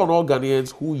 I call on all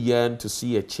Ghanaians who yearn to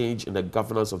see a change in the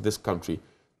governance of this country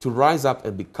to rise up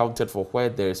and be counted, for where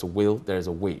there is a will, there is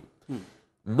a way.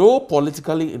 No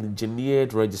politically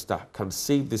engineered register can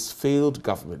save this failed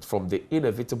government from the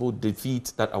inevitable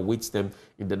defeat that awaits them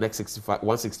in the next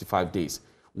 165 days.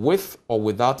 With or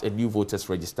without a new voters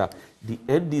register, the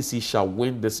NDC shall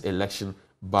win this election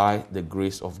by the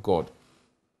grace of God.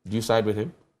 Do you side with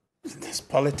him? This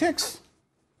politics.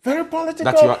 Very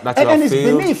political. And it's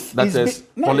beneath. That is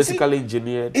politically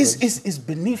engineered. It's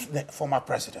beneath the former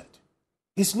president.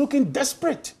 He's looking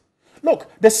desperate. Look,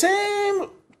 the same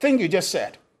thing you just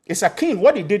said is akin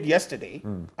what he did yesterday.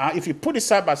 If you put it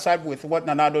side by side with what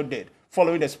Nana Addo did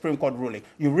following the Supreme Court ruling,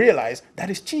 you realize that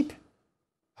is cheap.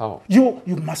 How? You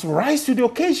must rise to the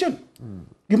occasion.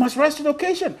 You must rise to the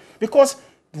occasion because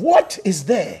what is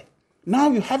there?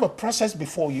 Now you have a process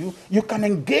before you. You can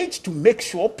engage to make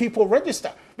sure people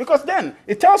register. Because then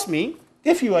it tells me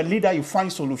if you're a leader, you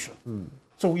find solution.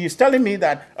 So he's telling me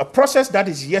that a process that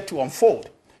is yet to unfold,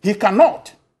 he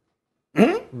cannot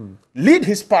lead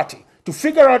his party to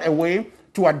figure out a way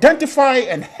to identify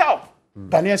and help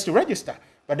Ghanaians to register.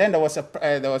 But then there was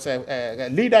a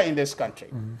leader in this country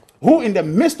who, in the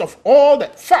midst of all the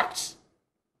facts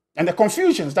and the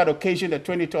confusions that occasioned the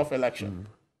 2012 election,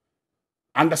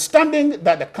 understanding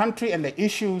that the country and the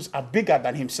issues are bigger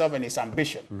than himself and his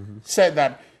ambition, said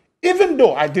that even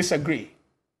though I disagree,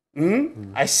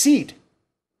 I cede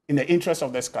in the interest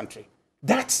of this country.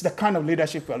 That's the kind of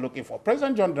leadership we're looking for.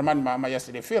 President John Dramani Mahama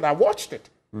yesterday failed. I watched it.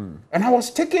 And I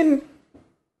was taken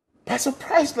by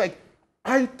surprise. Like,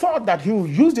 I thought that he would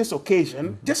use this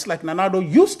occasion, just like Nana Addo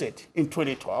used it in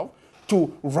 2012,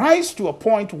 to rise to a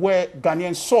point where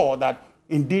Ghanaians saw that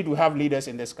indeed we have leaders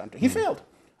in this country. He failed.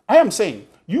 I am saying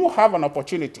you have an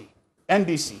opportunity,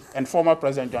 NDC and former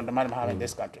President John Dramani Mahama in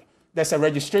this country. There's a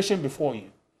registration before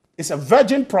you. It's a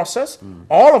virgin process.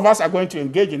 All of us are going to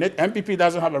engage in it. MPP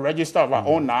doesn't have a register of our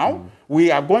own now.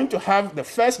 We are going to have the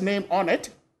first name on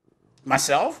it.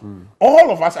 Myself, all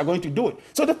of us are going to do it.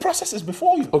 So the process is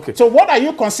before you. Okay. So what are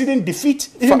you considering defeat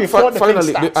even before the thing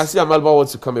starts? I see Amalba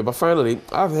wants to come in, but finally,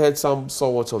 I've heard some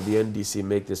somewhat of the NDC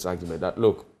make this argument that,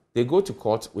 look, they go to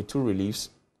court with two reliefs,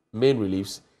 main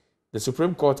reliefs. The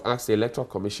Supreme Court asked the Electoral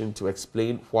Commission to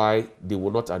explain why they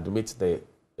will not admit the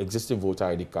existing voter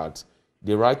ID cards.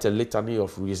 They write a litany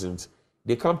of reasons.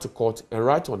 They come to court and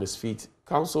right on his feet,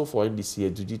 counsel for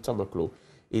NDC, Juji Tamaklo,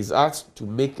 is asked to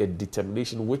make a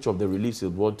determination which of the reliefs he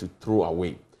would want to throw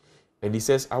away. And he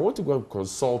says, I want to go and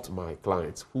consult my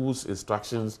clients whose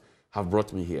instructions have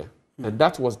brought me here. And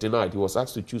that was denied. He was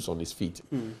asked to choose on his feet.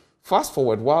 Fast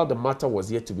forward, while the matter was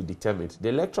yet to be determined, the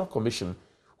Electoral Commission,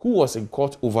 who was in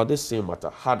court over this same matter,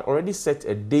 had already set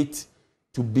a date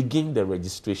to begin the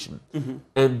registration.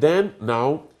 And then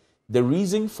now, the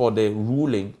reason for the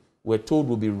ruling, we're told,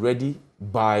 will be ready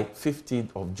by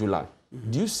 15th of July.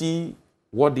 Do you see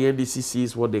what the NDC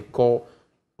sees, what they call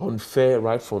unfair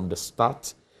right from the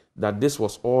start, that this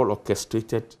was all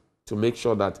orchestrated to make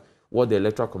sure that what the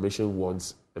Electoral Commission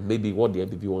wants and maybe what the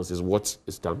MPP wants is what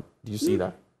is done? Do you see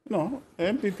that? No, the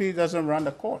MPP doesn't run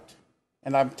the court.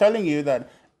 And I'm telling you that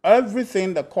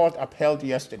everything the court upheld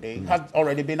yesterday has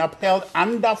already been upheld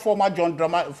under former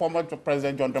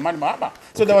President John Dramani Mahama.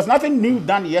 So there was nothing new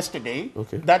done yesterday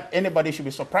that anybody should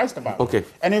be surprised about.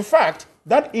 And in fact,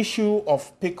 that issue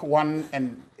of pick one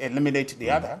and eliminate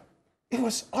the other, it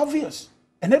was obvious.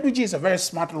 And Edwiji is a very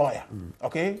smart lawyer,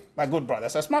 my good brother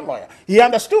is a smart lawyer. He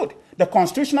understood the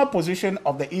constitutional position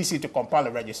of the EC to compile a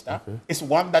register is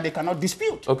one that they cannot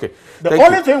dispute. The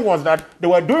only thing was that they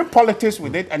were doing politics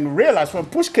with it and realized when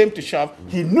push came to shove,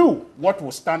 he knew what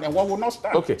would stand and what would not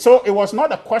stand. So it was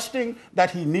not a question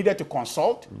that he needed to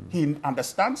consult. He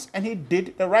understands and he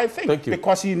did the right thing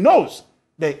because he knows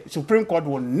the Supreme Court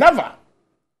will never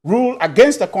rule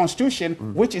against the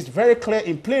Constitution, which is very clear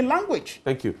in plain language.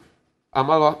 Thank you.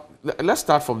 Amala, let's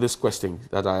start from this question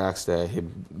that I asked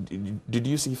him. Did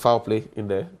you see foul play in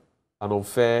there? An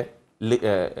unfair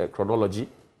chronology?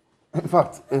 In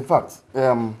fact,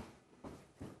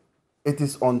 it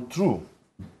is untrue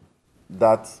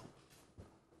that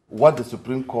what the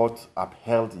Supreme Court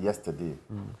upheld yesterday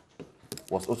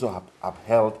was also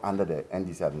upheld under the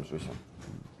NDC administration.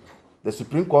 The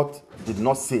Supreme Court did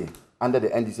not say under the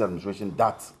NDC administration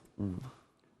that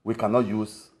we cannot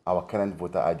use our current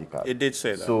voter ID card. It did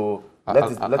say that. So let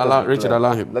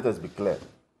us be clear.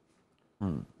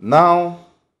 Now,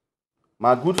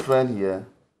 my good friend here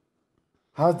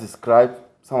has described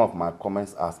some of my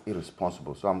comments as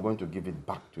irresponsible. So I'm going to give it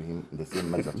back to him in the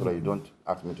same message so that you don't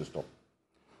ask me to stop.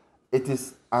 It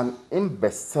is an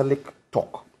imbecilic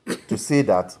talk to say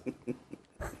that.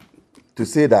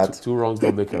 Two wrongs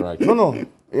don't make a right. No.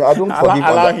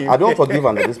 I don't forgive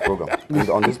under this program.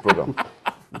 On this program.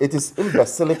 It is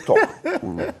imbecilic talk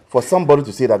for somebody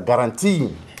to say that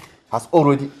guaranteeing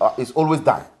is always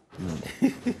done.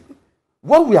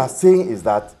 What we are saying is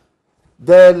that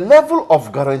the level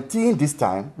of guaranteeing this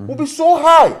time will be so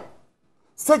high,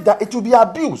 said that it will be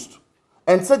abused,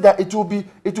 and said that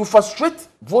it will frustrate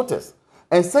voters,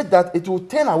 and said that it will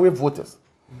turn away voters.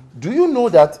 Do you know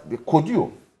that the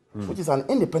CODIO, which is an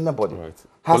independent body,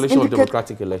 has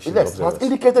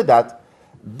indicated that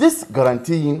this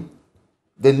guaranteeing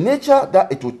the nature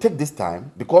that it will take this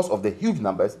time because of the huge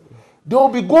numbers, there will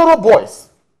be Goro boys.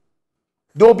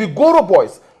 There will be Goro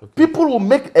boys. Okay. People will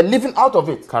make a living out of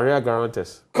it. Career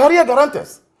guarantors. Career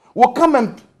guarantors will come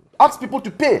and ask people to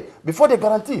pay before they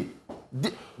guarantee.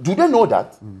 Do they know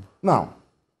that? Now,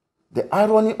 the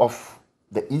irony of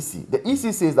the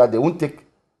EC says that they won't take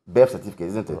birth certificate,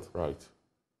 isn't it? Right.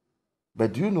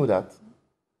 But do you know that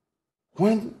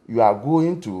when you are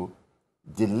going to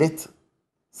delete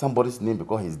somebody's name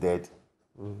because he's dead,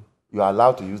 you are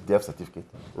allowed to use death certificate?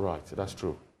 Right, that's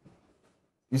true.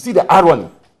 You see the irony.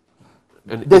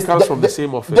 And it comes from the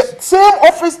same office. The same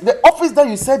office, the office that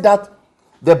you said that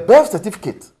the birth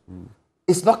certificate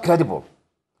is not credible.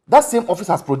 That same office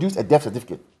has produced a death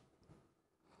certificate.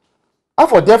 And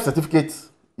for death certificate,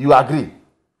 you agree.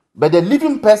 But the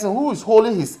living person who is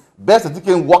holding his birth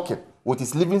certificate working with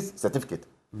his living certificate,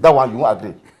 that one you won't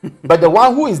agree. But the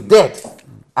one who is dead,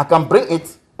 I can bring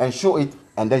it and show it,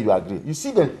 and then you agree. You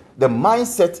see the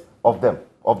mindset of them,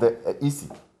 of the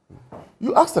EC.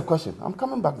 You asked a question. I'm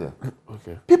coming back there.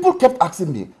 Okay. People kept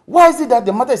asking me, why is it that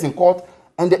the matter is in court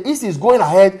and the EC is going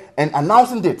ahead and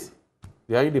announcing it?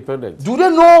 They are independent. Do they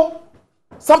know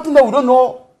something that we don't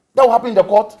know that will happen in the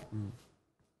court?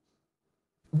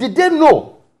 Did they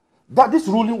know that this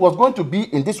ruling was going to be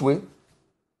in this way?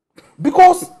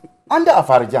 Because under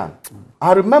Afari-Gyan,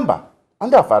 I remember,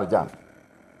 under Afari-Gyan,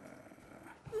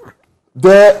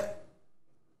 the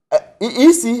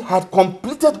EC had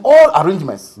completed all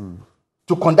arrangements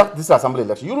to conduct this assembly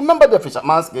election. You remember the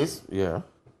Fisherman's case? Yeah.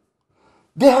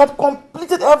 They had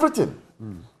completed everything.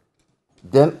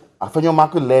 Then Afenyo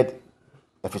Marco led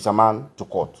a fisherman to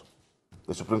court,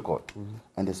 the Supreme Court,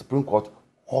 and the Supreme Court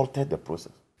halted the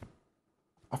process.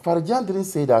 Afari-Gyan didn't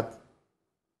say that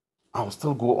I will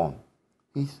still go on.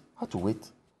 He had to wait.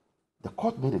 The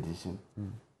court made a decision,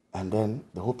 and then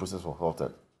the whole process was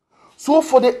halted. So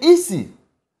for the EC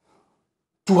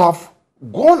to have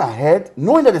gone ahead,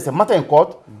 knowing that there's a matter in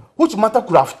court, which matter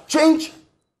could have changed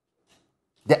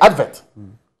the advert.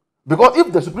 Because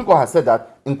if the Supreme Court had said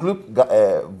that, include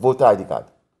voter ID card,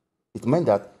 it meant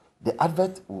that the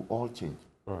advert will all change.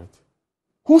 Right.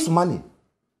 Whose money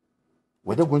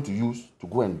were they going to use to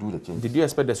go and do the change? Did you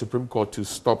expect the Supreme Court to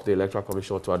stop the Electoral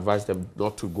Commission or to advise them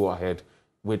not to go ahead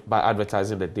by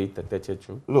advertising the date, the 30th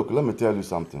June? Look, let me tell you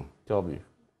something. Tell me.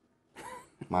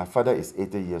 My father is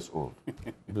 80 years old.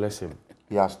 Bless him.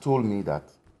 He has told me that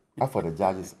after the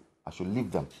judges, I should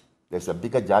leave them. There's a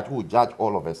bigger judge who will judge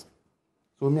all of us.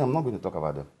 So me, I'm not going to talk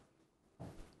about them. I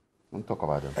won't talk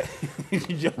about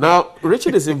them. Now,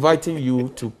 Richard is inviting you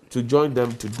to join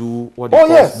them to do what he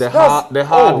calls the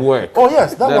hard work. Oh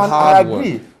yes, that one I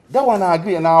agree. That one I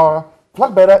agree. And our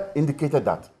flag bearer indicated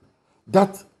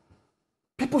that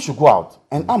people should go out.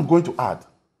 And I'm going to add,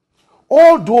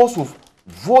 all those with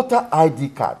voter ID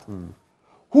card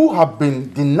who have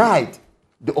been denied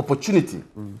the opportunity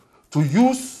to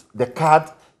use the card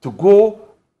to go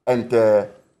and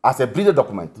as a breeder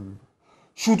document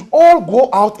should all go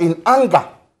out in anger,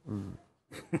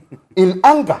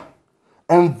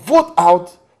 and vote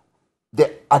out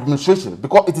the administration,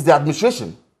 because it is the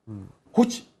administration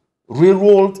which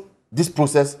railroaded this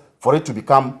process for it to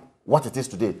become what it is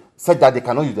today, such that they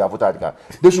cannot use their voter ID card.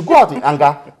 They should go out in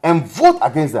anger and vote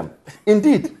against them.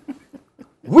 Indeed,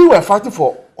 we were fighting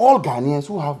for all Ghanaians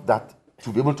who have that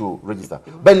to be able to register.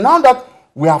 But now that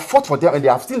we have fought for them and they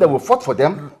have seen that we fought for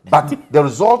them, but the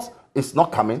result is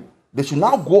not coming, they should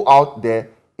now go out there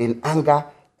in anger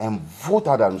and vote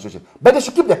out the administration. But they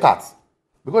should keep the cards.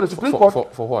 Because the Supreme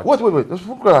Court... For what? Wait. The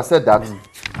Supreme Court has said that.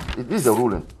 This is the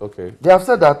ruling. Okay. They have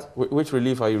said that... Which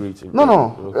relief are you reaching?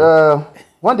 No. Okay.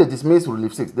 When they dismissed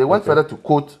Relief 6, they went further to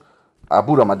quote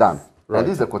Abu Ramadan. Right. And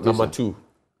this is the quotation. Number 2.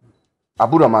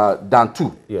 Abu Ramadan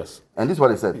 2. Yes. And this is what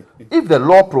they said. If the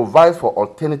law provides for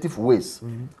alternative ways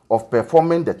of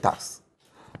performing the task,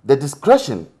 the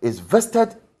discretion is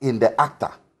vested in the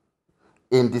actor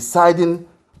in deciding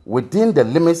within the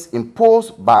limits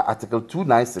imposed by Article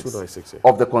 296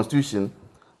 of the Constitution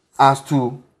as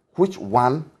to which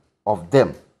one of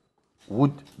them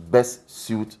would best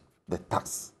suit the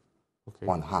task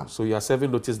on hand. So you are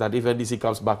serving notice that if NDC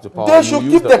comes back to power, they should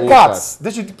keep the cards.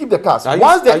 They should keep the cards.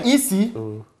 Once the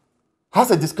EC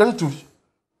has a discretion to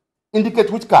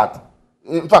indicate which card,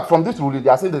 in fact, from this ruling, they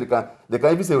are saying that they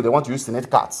can even say they want to use Senate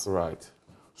cards. Right.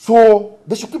 So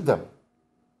they should keep them.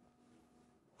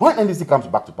 When NDC comes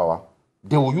back to power,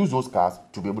 they will use those cards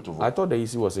to be able to vote. I thought the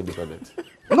EC was independent.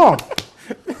 No.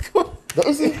 The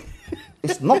EC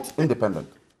is not independent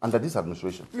under this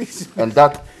administration. And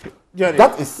that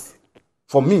is,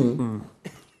 for me,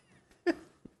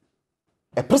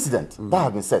 a precedent that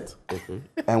has been set,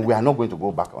 and we are not going to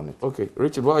go back on it. Okay,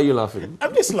 Richard, why are you laughing?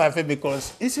 I'm just laughing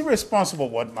because it's irresponsible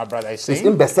what my brother is saying. It's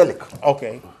imbecilic.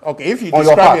 Okay, if you On your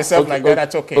describe part. yourself Okay, like that,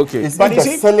 that's okay. It's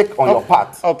imbecilic on your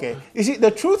part. Okay, you see,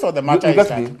 the truth of the matter is that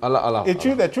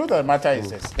the truth of the matter is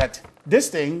this, that this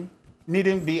thing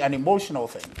needn't be an emotional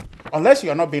thing, unless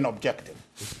you're not being objective.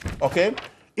 Okay,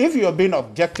 if you're being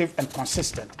objective and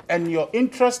consistent, and your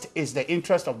interest is the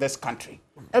interest of this country.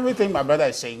 Everything my brother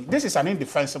is saying, this is an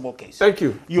indefensible case. Thank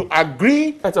you. You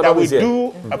agree that we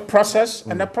do a process,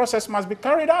 and the process must be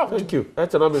carried out. Thank you.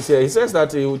 Etonom here. He says that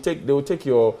they will take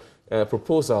your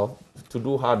proposal to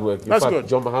do hard work. In fact, good.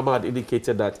 John Mahama had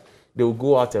indicated that they will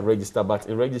go out and register, but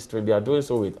in registering, they are doing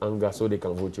so with anger so they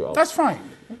can vote you out. That's fine.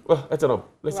 Well, Etonom,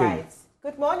 let's hear you.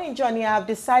 Good morning, Johnny. I've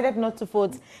decided not to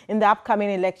vote in the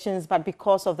upcoming elections, but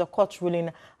because of the court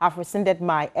ruling, I've rescinded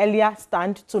my earlier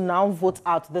stand to now vote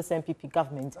out this MPP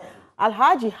government.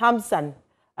 Alhaji Hamsan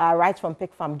writes from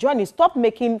Pig Farm. Johnny, stop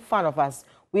making fun of us.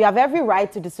 We have every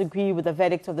right to disagree with the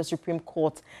verdict of the Supreme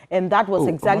Court, and that was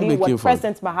exactly what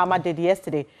President Mahama did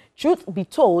yesterday. Truth be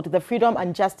told, the freedom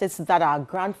and justice that our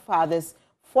grandfathers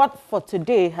fought for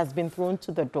today has been thrown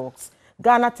to the dogs.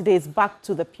 Ghana today is back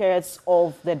to the periods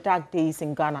of the dark days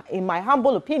in Ghana. In my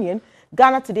humble opinion,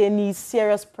 Ghana today needs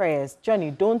serious prayers.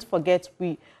 Johnny, don't forget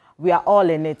we are all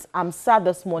in it. I'm sad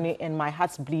this morning and my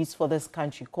heart bleeds for this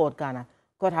country called Ghana.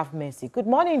 God have mercy. Good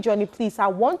morning, Johnny. Please, I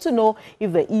want to know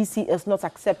if the EC is not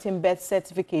accepting birth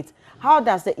certificates. How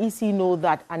does the EC know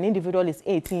that an individual is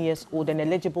 18 years old and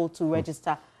eligible to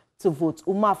register to vote?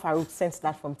 Umar Farouk sent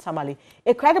that from Tamale.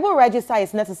 A credible register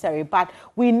is necessary, but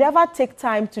we never take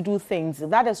time to do things.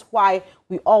 That is why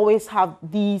we always have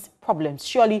these problems.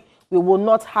 Surely we will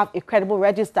not have a credible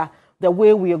register the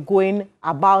way we are going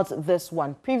about this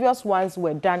one. Previous ones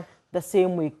were done the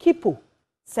same way. Kipo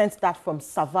sent that from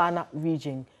Savannah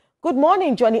region. Good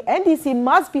morning, Johnny. NDC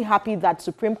must be happy that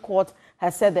Supreme Court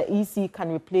has said the EC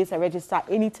can replace a register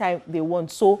anytime they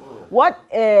want. So what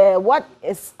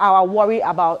is our worry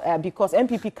about? Because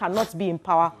MPP cannot be in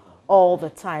power all the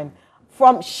time.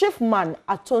 From Shifman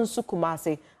Atonsu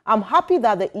Kumase, I'm happy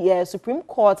that the Supreme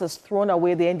Court has thrown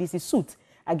away the NDC suit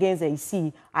against the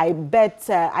EC. I beg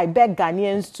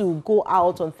Ghanaians to go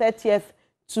out on 30th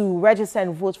to register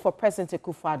and vote for President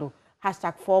Akufo-Addo.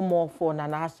 Hashtag 4more4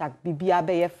 Nana, hashtag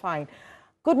Bibiabeye fine.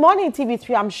 Good morning,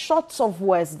 TV3. I'm short of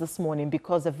words this morning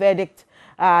because the verdict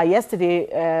yesterday,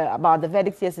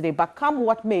 but come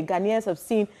what may, Ghanaians have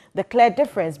seen the clear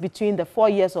difference between the 4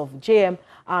 years of JM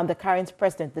and the current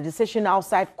president. The decision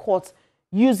outside court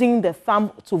using the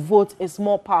thumb to vote is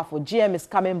more powerful. JM is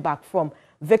coming back from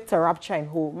Victor Rapture and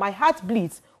Ho. My heart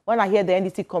bleeds when I hear the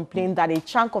NDC complain that a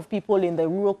chunk of people in the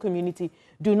rural community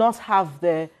do not have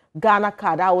the Ghana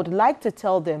card. I would like to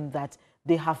tell them that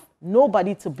they have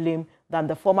nobody to blame than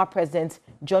the former president,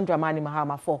 John Dramani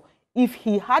Mahama, for. If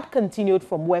he had continued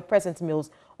from where President Mills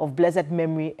of blessed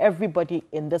memory, everybody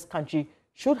in this country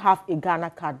should have a Ghana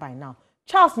card by now.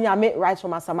 Charles Nyame writes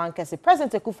from Asamankese.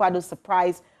 President Akufo-Addo's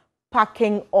surprise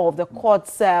packing of the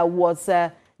courts was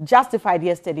justified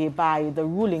yesterday by the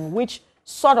ruling, which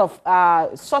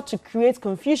sought to create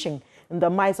confusion in the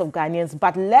minds of Ghanaians.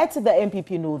 But let the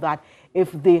MPP know that if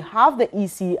they have the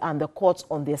EC and the courts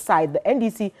on their side, the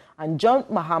NDC and John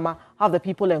Mahama have the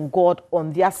people and God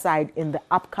on their side in the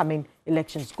upcoming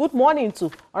elections. Good morning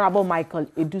to Honorable Michael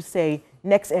Edusei,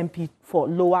 next MP for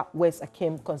Lower West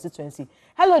Akim constituency.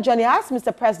 Hello, Johnny. I asked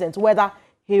Mr. President whether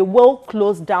he will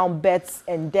close down births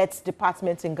and deaths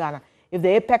departments in Ghana. If the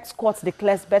Apex Court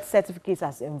declares birth certificates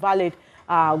as invalid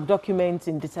documents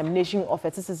in determination of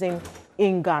a citizen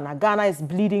in Ghana, Ghana is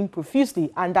bleeding profusely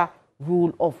under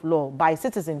rule of law. By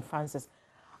Citizen Francis.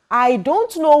 I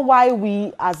don't know why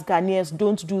we as Ghanaians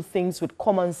don't do things with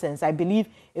common sense. I believe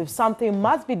if something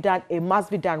must be done, it must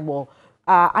be done well.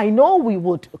 I know we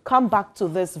would come back to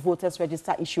this voters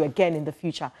register issue again in the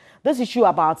future. This issue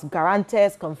about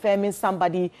guarantors confirming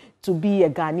somebody to be a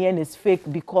Ghanaian is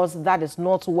fake because that is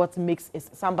not what makes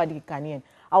somebody Ghanaian.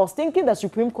 I was thinking the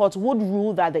Supreme Court would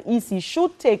rule that the EC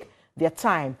should take their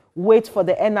time, wait for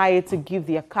the NIA to give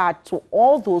their card to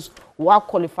all those who are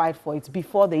qualified for it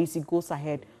before the EC goes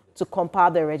ahead to compile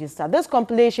the register. This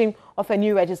compilation of a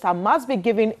new register must be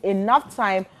given enough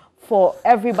time for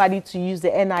everybody to use the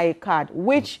NIA card,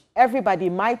 which everybody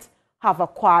might have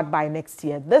acquired by next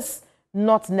year. This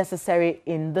not necessary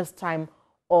in this time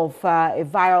of a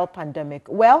viral pandemic.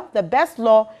 Well, the best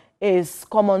law is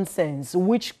common sense,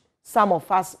 which some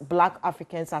of us Black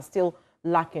Africans are still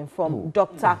lacking. From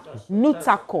Dr.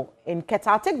 Nutako in Keta.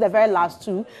 I'll take the very last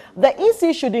two. The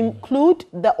EC should include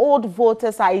the old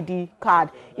voters ID card,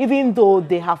 even though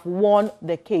they have won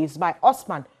the case. By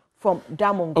Osman from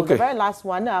Damongo. Okay. The very last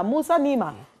one, Musa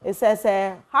Nima, it says,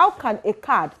 how can a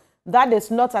card that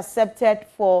is not accepted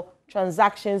for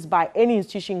transactions by any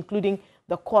institution, including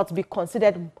the court, be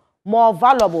considered more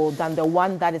valuable than the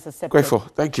one that is accepted? Grateful.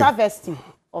 Thank you. Travesty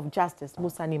of justice,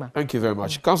 Musa Nima. Thank you very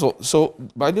much. Counsel, so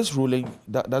by this ruling,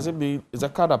 does it mean, is the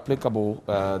card applicable,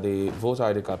 the voter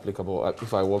ID card applicable,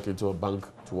 if I walk into a bank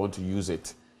to want to use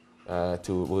it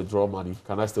to withdraw money,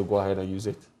 can I still go ahead and use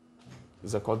it?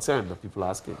 It's a concern that people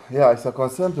are asking. Yeah, it's a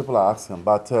concern people are asking,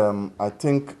 but I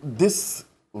think this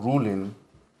ruling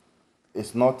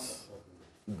is not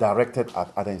directed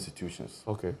at other institutions.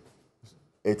 Okay.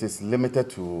 It is limited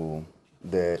to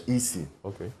the EC.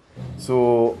 Okay.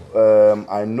 So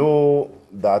I know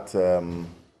that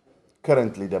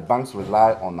currently the banks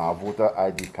rely on our voter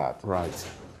ID card. Right.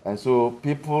 And so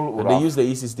people And they use the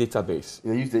EC's database.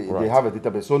 They have a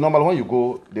database. So normally when you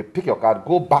go, they pick your card,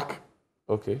 go back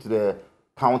Okay. to the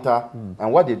counter,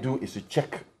 and what they do is to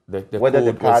check The whether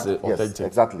the code card was authentic. Yes,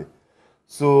 exactly.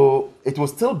 So it will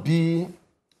still be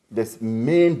this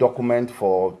main document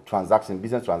for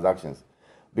business transactions,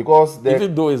 because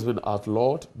Even though it's been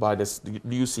outlawed by the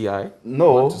new CI?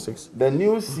 no, 1 to 6? the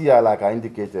new CI, like I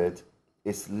indicated,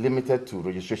 is limited to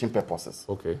registration purposes.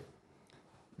 Okay.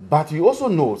 But you also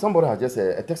know, somebody has just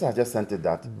a text has just sent it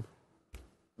that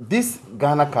this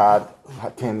Ghana card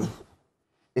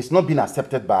is not being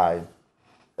accepted by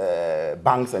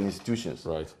banks and institutions,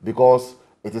 Right. because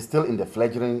it is still in the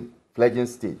fledgling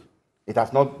stage. It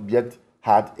has not yet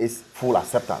had its full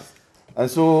acceptance. And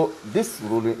so this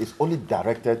ruling is only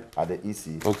directed at the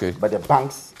EC, Okay. but the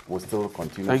banks will still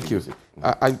continue Thank to you. use it.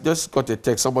 I just got a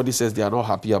text. Somebody says they are not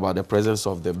happy about the presence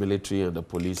of the military and the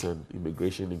police and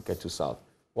immigration in Ketu South.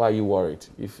 Why are you worried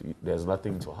if there's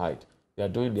nothing to hide? They are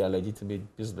doing their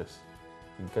legitimate business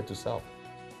in Ketu South.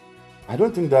 I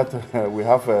don't think that we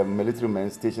have military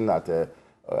men stationed at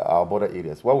our border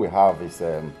areas. What we have is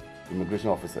immigration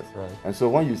officers. Right. And so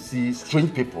when you see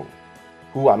strange people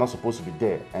who are not supposed to be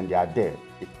there and they are there,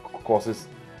 it causes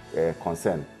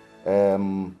concern.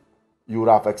 You would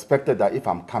have expected that if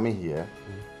I'm coming here,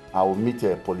 I will meet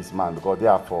a policeman because they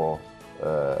are for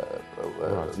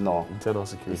Internal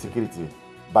security.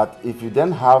 But if you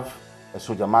then have a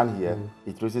soldier man here,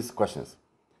 it raises questions.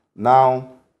 Now,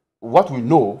 what we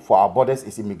know for our borders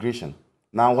is immigration.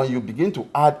 Now, when you begin to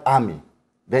add army,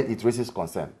 then it raises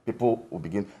concern. People will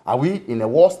begin, are we in a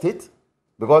war state?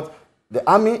 Because the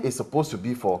army is supposed to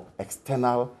be for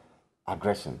external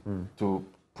aggression, to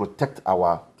protect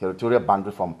our territorial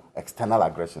boundary from external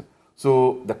aggression.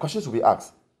 So the questions will be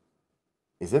asked,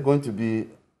 is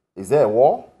there a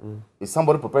war? Is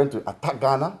somebody preparing to attack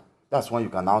Ghana? That's when you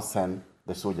can now send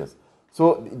the soldiers.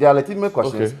 So there are legitimate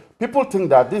questions. Okay. People think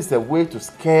that this is a way to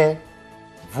scare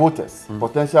voters,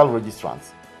 potential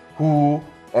registrants, who,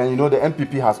 and you know, the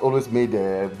MPP has always made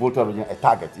the voter registration a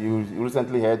target. You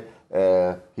recently heard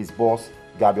his boss,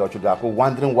 Gabi Ochodako,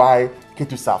 wondering why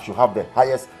Ketu South should have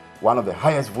one of the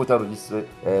highest voter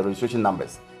registration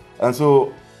numbers. And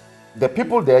so the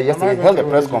people there yesterday held a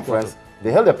press conference.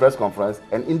 They held a press conference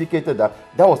and indicated that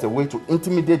that was a way to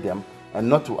intimidate them and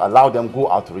not to allow them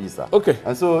go out to register. Okay.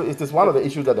 And so it is one of the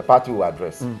issues that the party will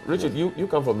address. Richard, you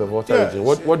come from the voter region.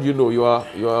 What do you know? You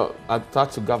are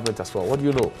attached to government as well. What do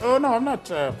you know? Oh, no, I'm not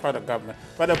part of government.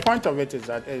 But the point of it is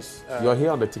that you are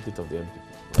here on the ticket of the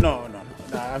MPP. No,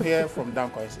 I'm here from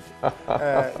Danko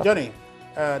Institute. Johnny,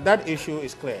 that issue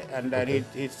is clear, and that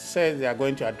it says they are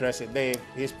going to address it.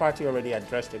 His party already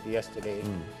addressed it yesterday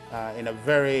in a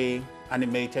very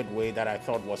animated way that I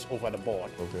thought was over the board.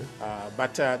 Okay.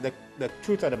 But the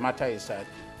truth of the matter is that,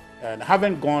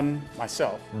 having gone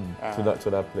myself to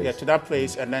that place. Yeah, to that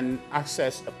place, and then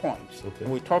access the points. Okay.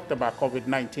 We talked about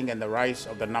COVID-19 and the rise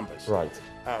of the numbers. Right.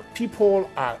 People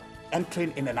are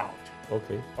entering in and out.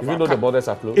 Okay. Even though the borders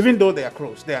are closed? Even though they are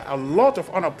closed. There are a lot of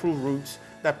unapproved routes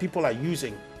that people are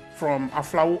using from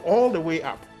Aflao all the way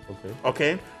up. Okay.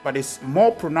 Okay? But it's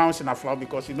more pronounced in Aflao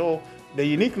because, you know, the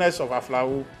uniqueness of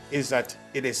Aflao is that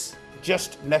it is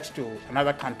just next to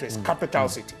another country's capital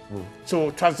city.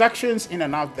 So transactions in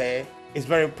and out there is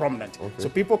very prominent. Okay. So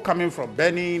people coming from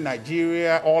Benin,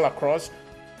 Nigeria, all across,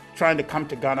 trying to come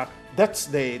to Ghana, that's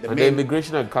the and main... the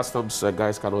immigration and customs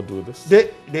guys cannot do this?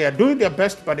 They are doing their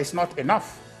best, but it's not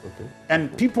enough. Okay.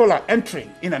 And people are entering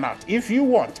in and out. If you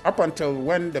want, up until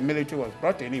when the military was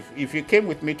brought in, if you came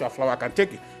with me to Aflao, I can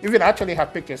take you. If you actually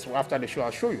have pictures after the show,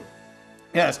 I'll show you.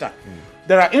 You understand?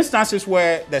 There are instances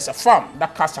where there's a farm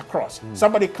that cuts across.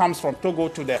 Somebody comes from Togo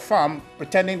to their farm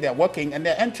pretending they're working and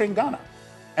they're entering Ghana.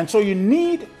 And so you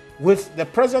need with the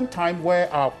present time where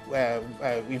our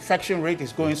infection rate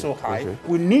is going so high,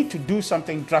 we need to do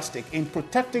something drastic in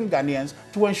protecting Ghanaians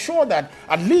to ensure that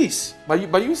at least...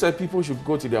 But you said people should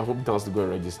go to their hometowns to go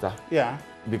and register. Yeah.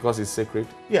 Because it's sacred.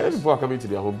 Yes. When people are coming to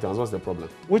their hometowns, what's the problem?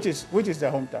 Which is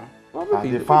their hometown? Well,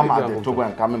 the farm at the Togo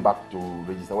and coming back to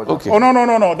register. Okay. Oh,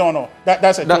 no.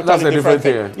 That's a totally different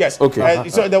thing. Here. Yes. Okay.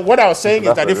 So what I was saying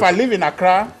is that if I live in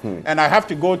Accra and I have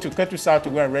to go to Ketu South to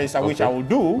go and register, which I will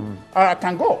do, I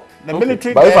can go. The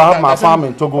military. But if I have my farm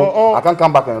in Togo, I can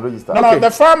come back and register. No,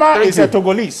 the farmer is a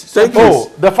Togolese. Thank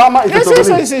you. The farmer is a Togolese.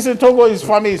 Yes, he's in Togo. His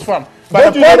farm is farm.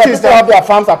 But the point is that have their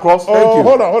farms across.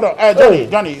 Hold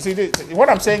on. Johnny. See, what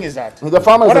I'm saying is that the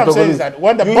farmer is a Togolese. What I'm saying is that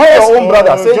when the you hear your own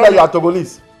brother saying that you are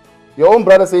Togolese. Your own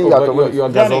brother saying you are Togolese. You are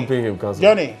gazumping him, Council.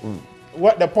 Johnny.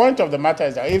 What the point of the matter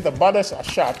is that if the borders are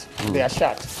shut, they are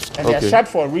shut. And they are shut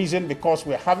for a reason, because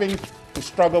we're having to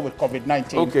struggle with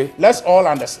COVID-19. Okay. Let's all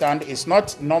understand it's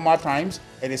not normal times.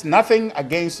 It is nothing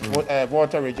against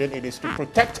Volta region. It is to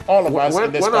protect all of us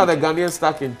in this When country. are the Ghanaians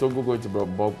stuck in Togo going to be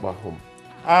brought back home?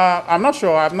 I'm not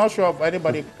sure. I'm not sure of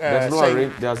anybody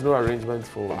there's no arrangement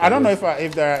for... I don't know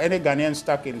if there are any Ghanaians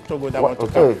stuck in Togo that want to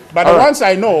come. But the ones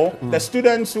I know, the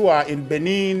students who are in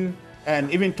Benin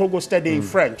and even Togo studying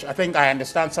French, I think I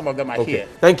understand some of them are here.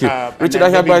 Thank you. Richard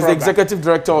Ahiagba is the Executive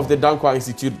Director of the Dankwa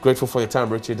Institute. Grateful for your time,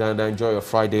 Richard, and enjoy your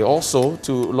Friday. Also,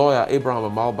 to lawyer Abraham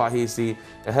Amalba, he is the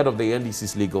head of the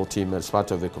NDC's legal team and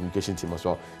part of the communication team as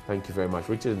well. Thank you very much.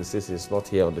 Richard insists is not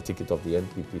here on the ticket of the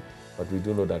NPP, but we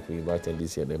do know that we invite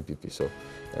NDC and NPP, so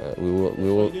we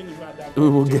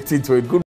will get into it. Good.